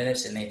couple of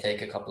minutes, it may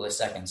take a couple of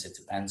seconds. It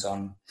depends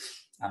on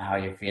how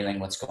you're feeling,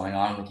 what's going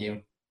on with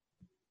you.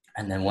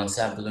 And then once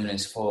that balloon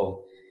is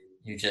full,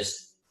 you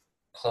just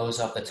close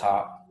up the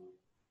top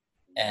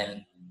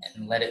and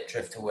let it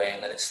drift away,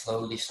 and let it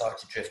slowly start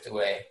to drift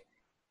away.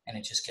 And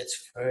it just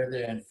gets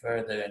further and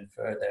further and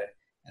further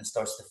and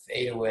starts to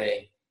fade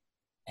away,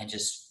 and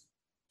just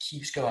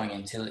keeps going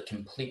until it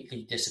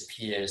completely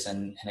disappears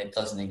and it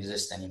doesn't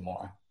exist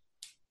anymore.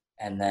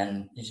 And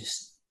then you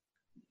just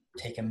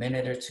take a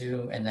minute or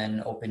two and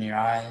then open your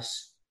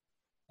eyes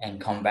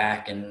and come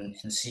back and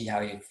see how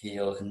you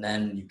feel. And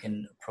then you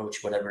can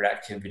approach whatever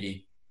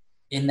activity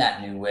in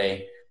that new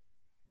way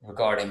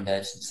regarding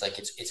this. It's like,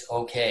 it's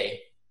okay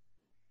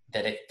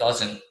that it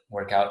doesn't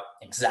work out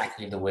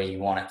exactly the way you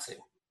want it to.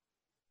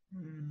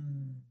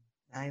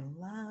 I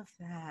love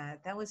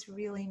that. That was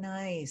really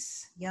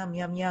nice. Yum,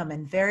 yum, yum.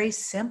 And very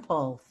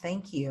simple.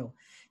 Thank you.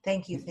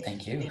 Thank you.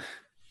 Thank you.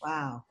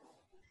 Wow.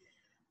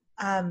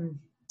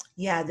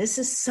 Yeah, this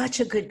is such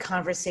a good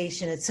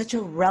conversation. It's such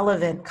a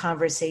relevant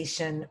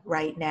conversation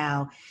right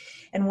now.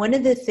 And one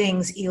of the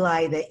things,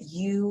 Eli, that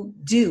you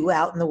do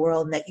out in the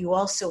world and that you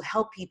also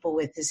help people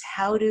with is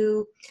how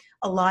to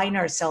align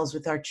ourselves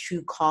with our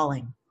true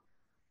calling,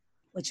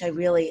 which I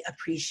really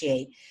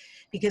appreciate,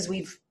 because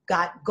we've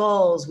got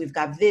goals, we've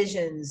got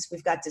visions,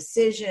 we've got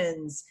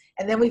decisions,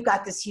 and then we've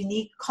got this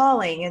unique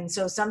calling. And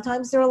so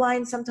sometimes they're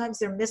aligned, sometimes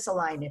they're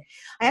misaligned.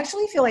 I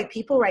actually feel like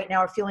people right now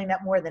are feeling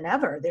that more than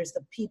ever. There's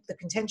the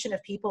contention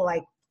of people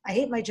like, I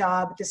hate my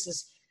job.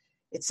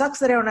 It sucks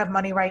that I don't have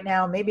money right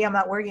now. Maybe I'm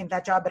not working at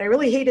that job, but I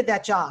really hated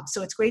that job.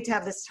 So it's great to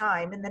have this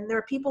time. And then there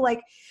are people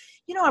like,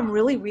 I'm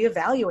really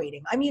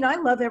reevaluating. I mean, I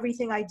love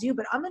everything I do,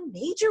 but I'm a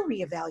major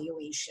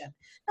reevaluation.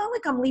 Not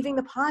like I'm leaving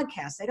the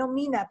podcast. I don't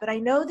mean that, but I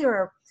know there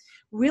are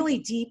really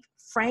deep,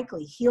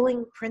 frankly,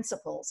 healing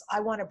principles I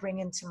want to bring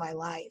into my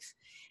life.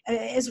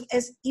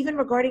 As even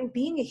regarding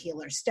being a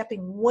healer,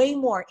 stepping way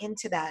more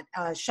into that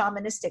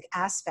shamanistic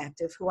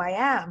aspect of who I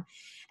am.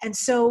 And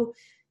so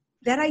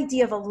that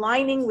idea of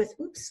aligning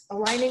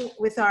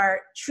with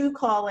our true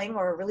calling,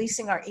 or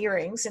releasing our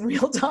earrings in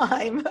real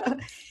time.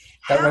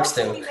 That works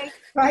too.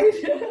 Right?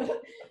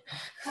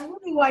 I'm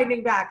really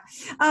winding back.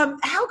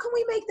 How can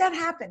we make that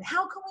happen?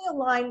 How can we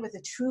align with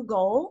a true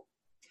goal?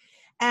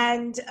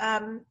 And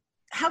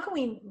how can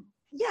we,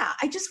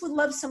 I just would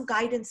love some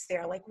guidance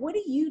there. Like, what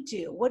do you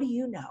do? What do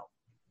you know?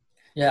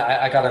 Yeah,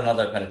 I got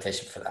another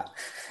meditation for that.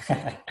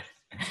 Okay.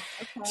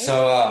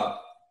 So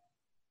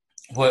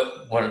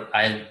what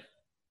I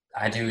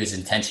I do is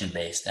intention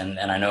based. And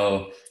I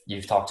know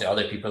you've talked to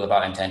other people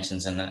about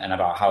intentions and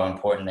about how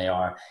important they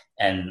are.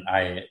 And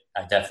I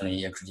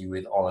definitely agree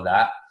with all of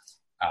that.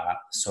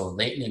 So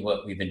lately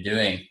what we've been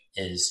doing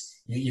is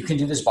you can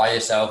do this by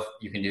yourself.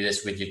 You can do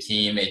this with your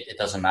team. It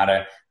doesn't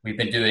matter. We've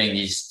been doing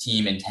these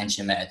team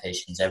intention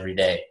meditations every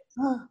day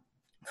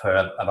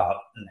for about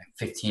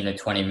 15 to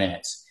 20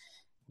 minutes.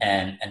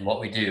 And what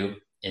we do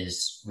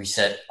is we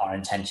set our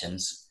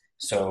intentions.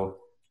 So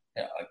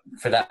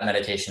for that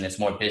meditation, it's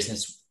more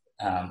business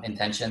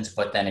intentions,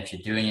 but then if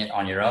you're doing it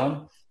on your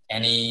own,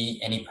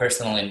 any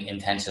personal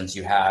intentions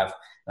you have,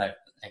 like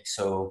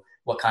so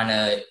what kind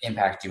of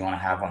impact do you want to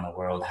have on the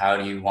world? How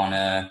do you want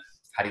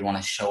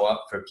to show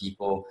up for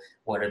people?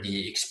 What are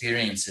the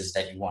experiences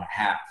that you want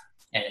to have?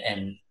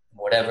 And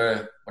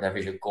whatever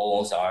your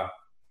goals are,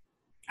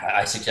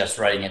 I suggest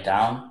writing it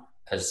down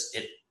because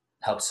it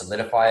helps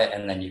solidify it,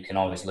 and then you can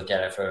always look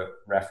at it for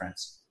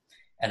reference.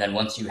 And then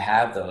once you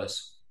have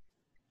those,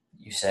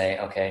 you say,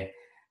 okay,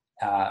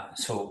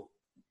 so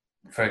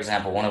for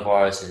example, one of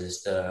ours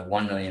is the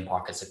 1 million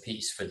pockets of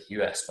peace for the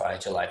US by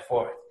July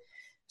 4th.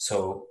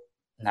 So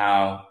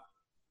now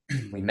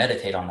we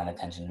meditate on that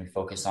intention. We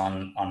focus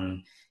on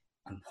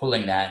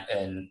pulling that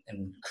and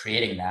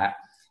creating that.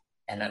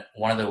 And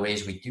one of the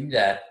ways we do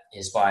that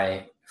is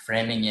by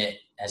framing it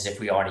as if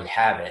we already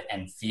have it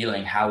and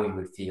feeling how we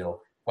would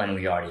feel when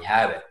we already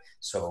have it.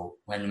 So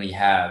when we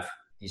have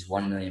these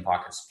 1 million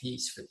pockets of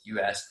peace for the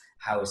US,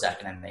 how is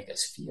that going to make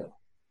us feel?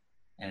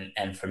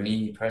 And for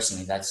me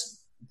personally, that's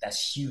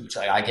huge.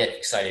 Like, I get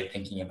excited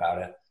thinking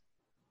about it.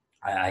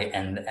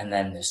 And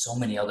then there's so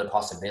many other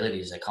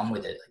possibilities that come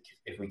with it. Like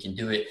if we can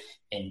do it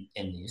in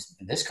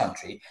this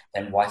country,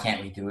 then why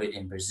can't we do it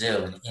in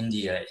Brazil, in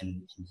India,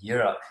 in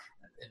Europe?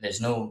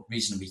 There's no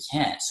reason we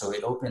can't. So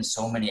it opens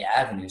so many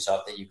avenues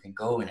up that you can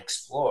go and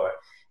explore,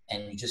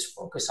 and you just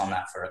focus on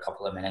that for a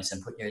couple of minutes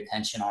and put your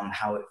attention on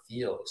how it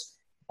feels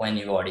when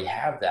you already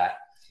have that.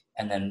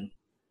 And then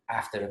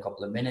after a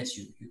couple of minutes,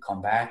 you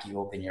come back, you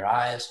open your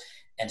eyes,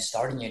 and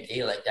starting your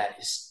day like that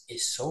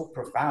is so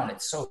profound.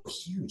 It's so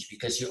huge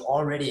because you're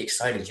already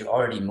excited. You're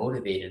already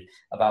motivated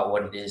about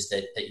what it is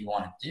that you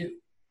want to do.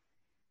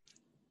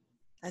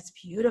 That's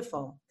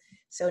beautiful.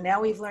 So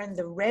now we've learned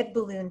the red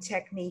balloon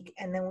technique,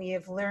 and then we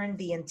have learned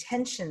the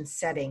intention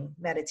setting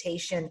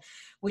meditation,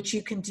 which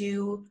you can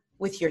do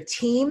with your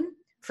team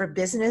for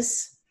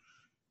business.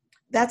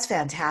 That's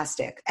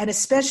fantastic. And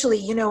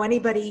especially,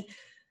 anybody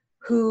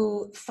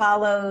who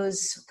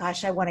follows,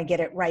 gosh, I want to get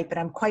it right, but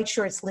I'm quite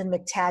sure it's Lynn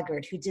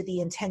McTaggart who did the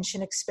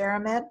intention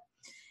experiment.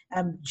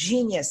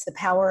 Genius, The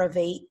Power of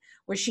 8,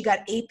 where she got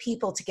 8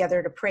 people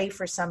together to pray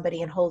for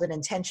somebody and hold an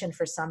intention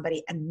for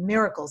somebody, and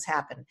miracles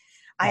happen.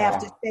 I have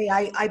to say,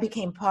 I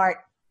became part,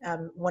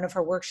 one of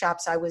her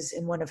workshops, I was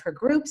in one of her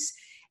groups,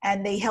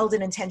 and they held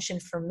an intention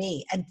for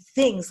me, and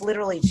things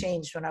literally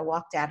changed when I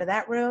walked out of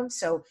that room.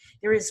 So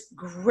there is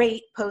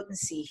great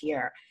potency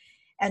here.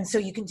 And so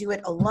you can do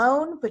it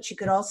alone, but you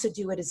could also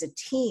do it as a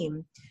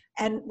team.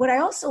 And what I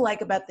also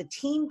like about the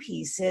team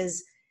piece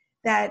is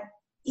that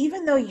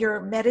even though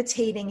you're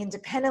meditating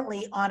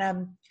independently on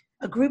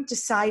a group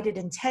decided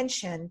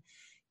intention,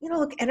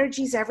 look,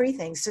 energy is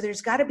everything. So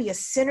there's got to be a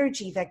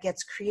synergy that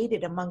gets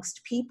created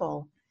amongst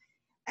people.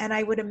 And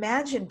I would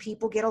imagine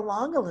people get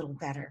along a little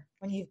better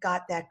when you've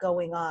got that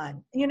going on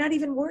and you're not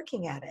even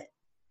working at it.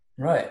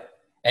 Right.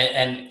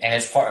 And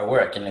it's part of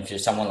work. And if you're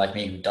someone like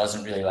me who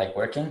doesn't really like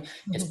working,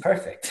 it's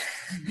perfect.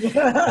 But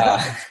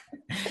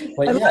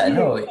yeah,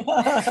 no.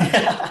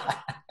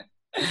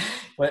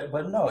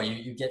 But no,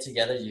 you get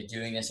together, you're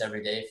doing this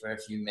every day for a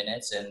few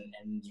minutes, and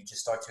you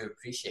just start to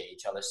appreciate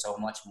each other so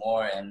much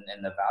more, and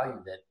the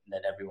value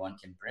that everyone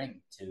can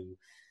bring to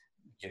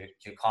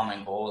your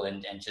common goal,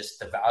 and just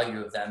the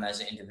value of them as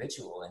an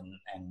individual.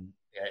 And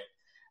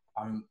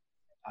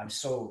I'm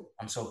so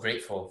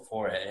grateful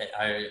for it.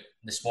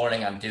 This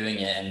morning I'm doing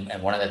it,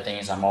 and one of the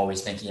things I'm always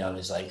thinking of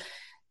is like,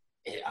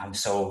 I'm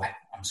so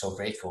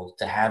grateful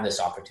to have this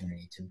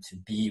opportunity to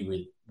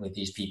be with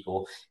these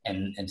people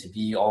and to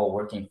be all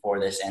working for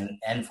this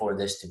and for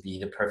this to be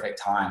the perfect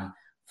time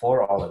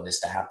for all of this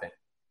to happen.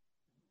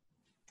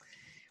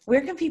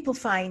 Where can people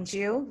find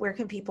you? Where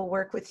can people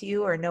work with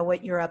you or know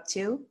what you're up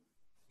to?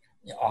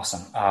 Yeah,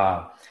 awesome.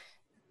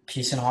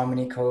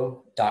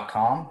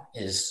 peaceandharmonyco.com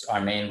is our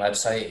main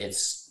website.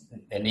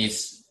 It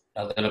needs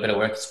a little bit of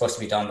work. It's supposed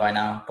to be done by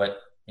now, but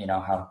you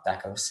know how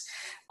that goes.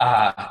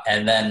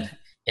 And then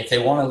if they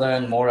want to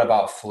learn more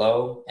about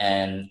flow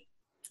and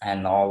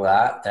all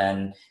that,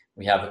 then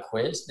we have a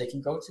quiz they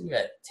can go to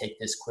at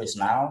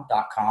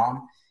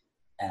takethisquiznow.com.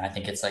 And I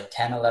think it's like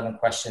 10, 11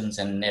 questions,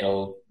 and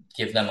it'll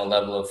give them a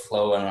level of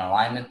flow and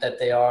alignment that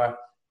they are.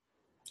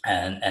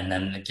 And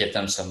then give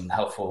them some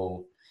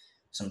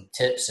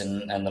tips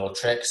and little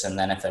tricks. And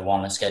then if they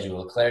want to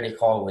schedule a clarity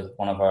call with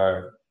one of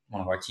our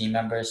team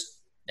members,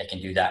 they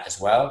can do that as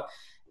well.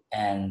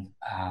 And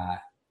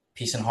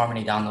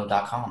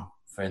peaceandharmonydownload.com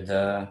for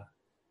the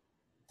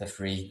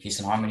free Peace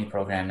and Harmony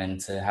program, and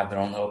to have their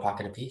own little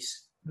pocket of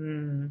peace.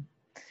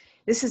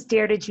 This is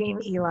Dare to Dream,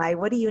 Eli.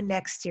 What do you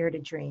next dare to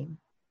dream?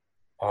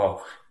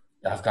 Oh,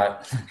 I've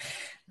got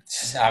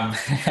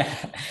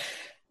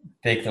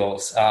big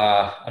goals.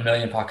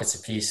 1,000,000 pockets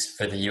apiece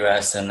for the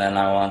U.S., and then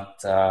I want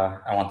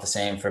the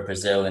same for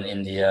Brazil and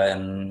India,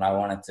 and I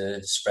want it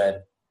to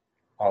spread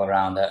all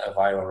around at a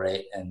viral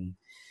rate, and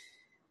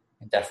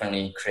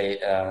definitely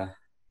create a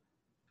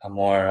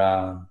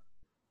more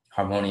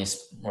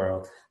harmonious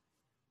world.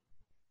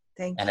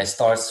 Thank you. And it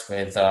starts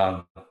with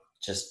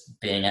just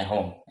being at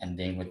home and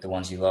being with the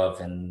ones you love,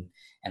 and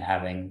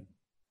having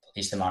the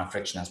least amount of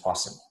friction as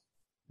possible.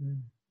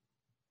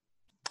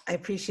 I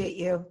appreciate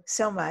you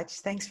so much.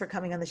 Thanks for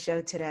coming on the show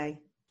today.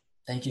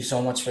 Thank you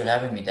so much for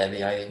having me,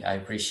 Debbie. I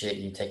appreciate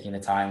you taking the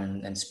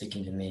time and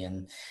speaking to me,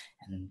 and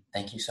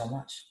thank you so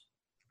much.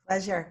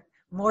 Pleasure.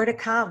 More to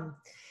come.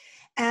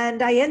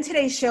 And I end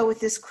today's show with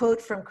this quote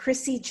from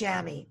Chrissy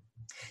Jammy.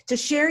 To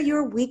share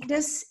your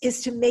weakness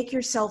is to make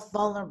yourself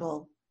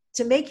vulnerable.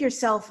 To make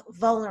yourself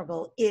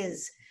vulnerable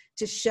is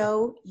to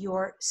show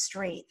your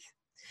strength.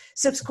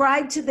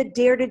 Subscribe to the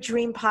Dare to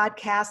Dream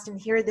podcast and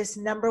hear this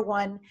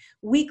 #1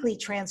 weekly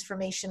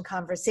transformation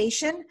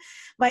conversation.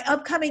 My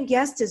upcoming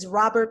guest is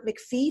Robert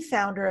McPhee,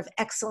 founder of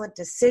Excellent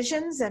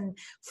Decisions and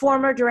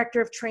former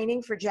director of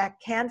training for Jack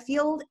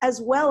Canfield,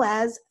 as well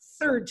as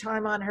third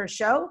time on her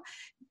show,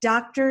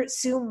 Dr.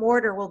 Sue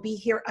Morter will be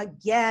here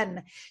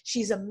again.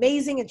 She's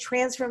amazing and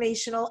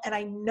transformational, and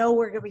I know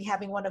we're going to be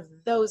having one of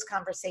those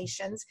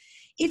conversations.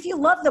 If you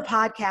love the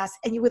podcast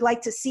and you would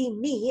like to see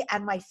me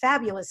and my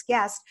fabulous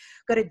guest,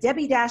 go to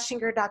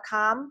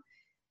DebbieDashinger.com.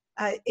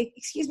 I'm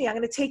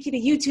going to take you to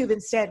YouTube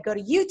instead. Go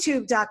to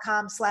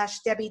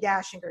youtube.com/Debbie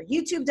Dashinger.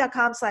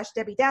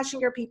 YouTube.com/Debbie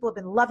Dashinger. People have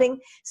been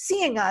loving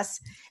seeing us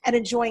and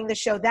enjoying the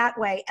show that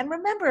way. And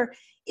remember,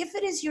 if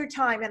it is your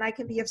time and I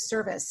can be of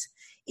service,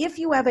 if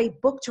you have a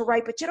book to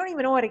write, but you don't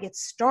even know how to get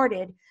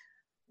started,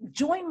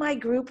 join my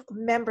group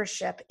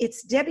membership.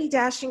 It's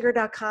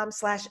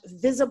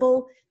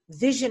DebbieDashinger.com/Visible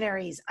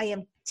Visionaries. I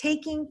am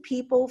taking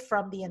people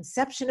from the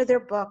inception of their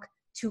book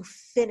to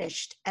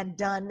finished and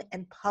done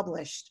and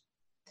published.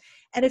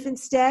 And if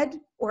instead,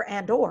 or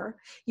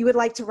you would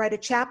like to write a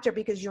chapter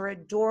because you're a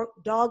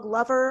dog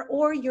lover,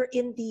 or you're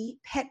in the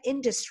pet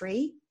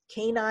industry,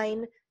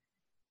 canine,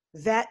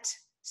 vet,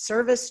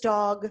 service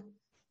dog,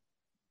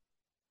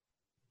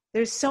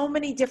 there's so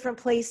many different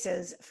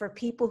places for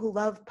people who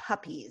love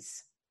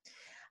puppies.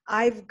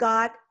 I've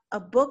got a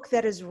book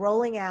that is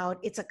rolling out.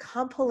 It's a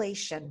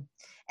compilation,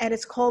 and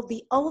it's called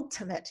The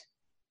Ultimate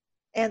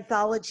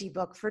Anthology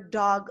Book for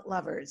Dog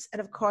Lovers. And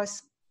of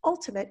course,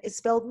 ultimate is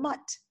spelled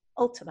mutt.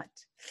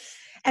 Ultimate.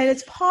 And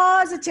it's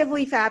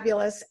positively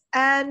fabulous.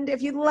 And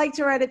if you'd like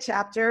to write a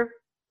chapter,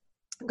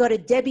 go to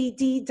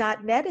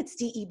debbied.net. It's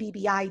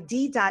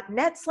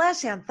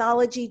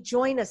DEBBID.net/anthology.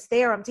 Join us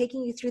there. I'm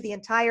taking you through the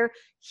entire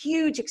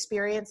huge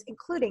experience,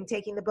 including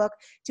taking the book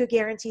to a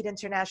guaranteed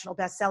international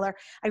bestseller.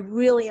 I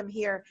really am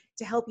here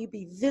to help you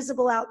be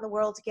visible out in the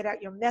world, to get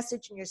out your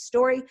message and your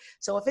story.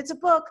 So if it's a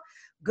book,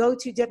 go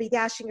to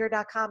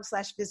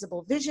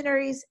DebbieDashinger.com/Visible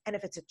Visionaries. And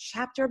if it's a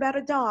chapter about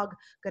a dog,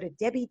 go to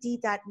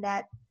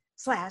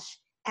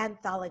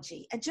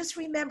debbied.net/anthology. And just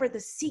remember, the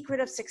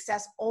secret of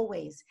success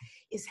always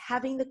is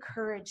having the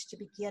courage to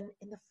begin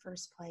in the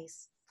first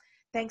place.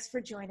 Thanks for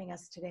joining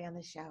us today on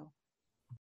the show.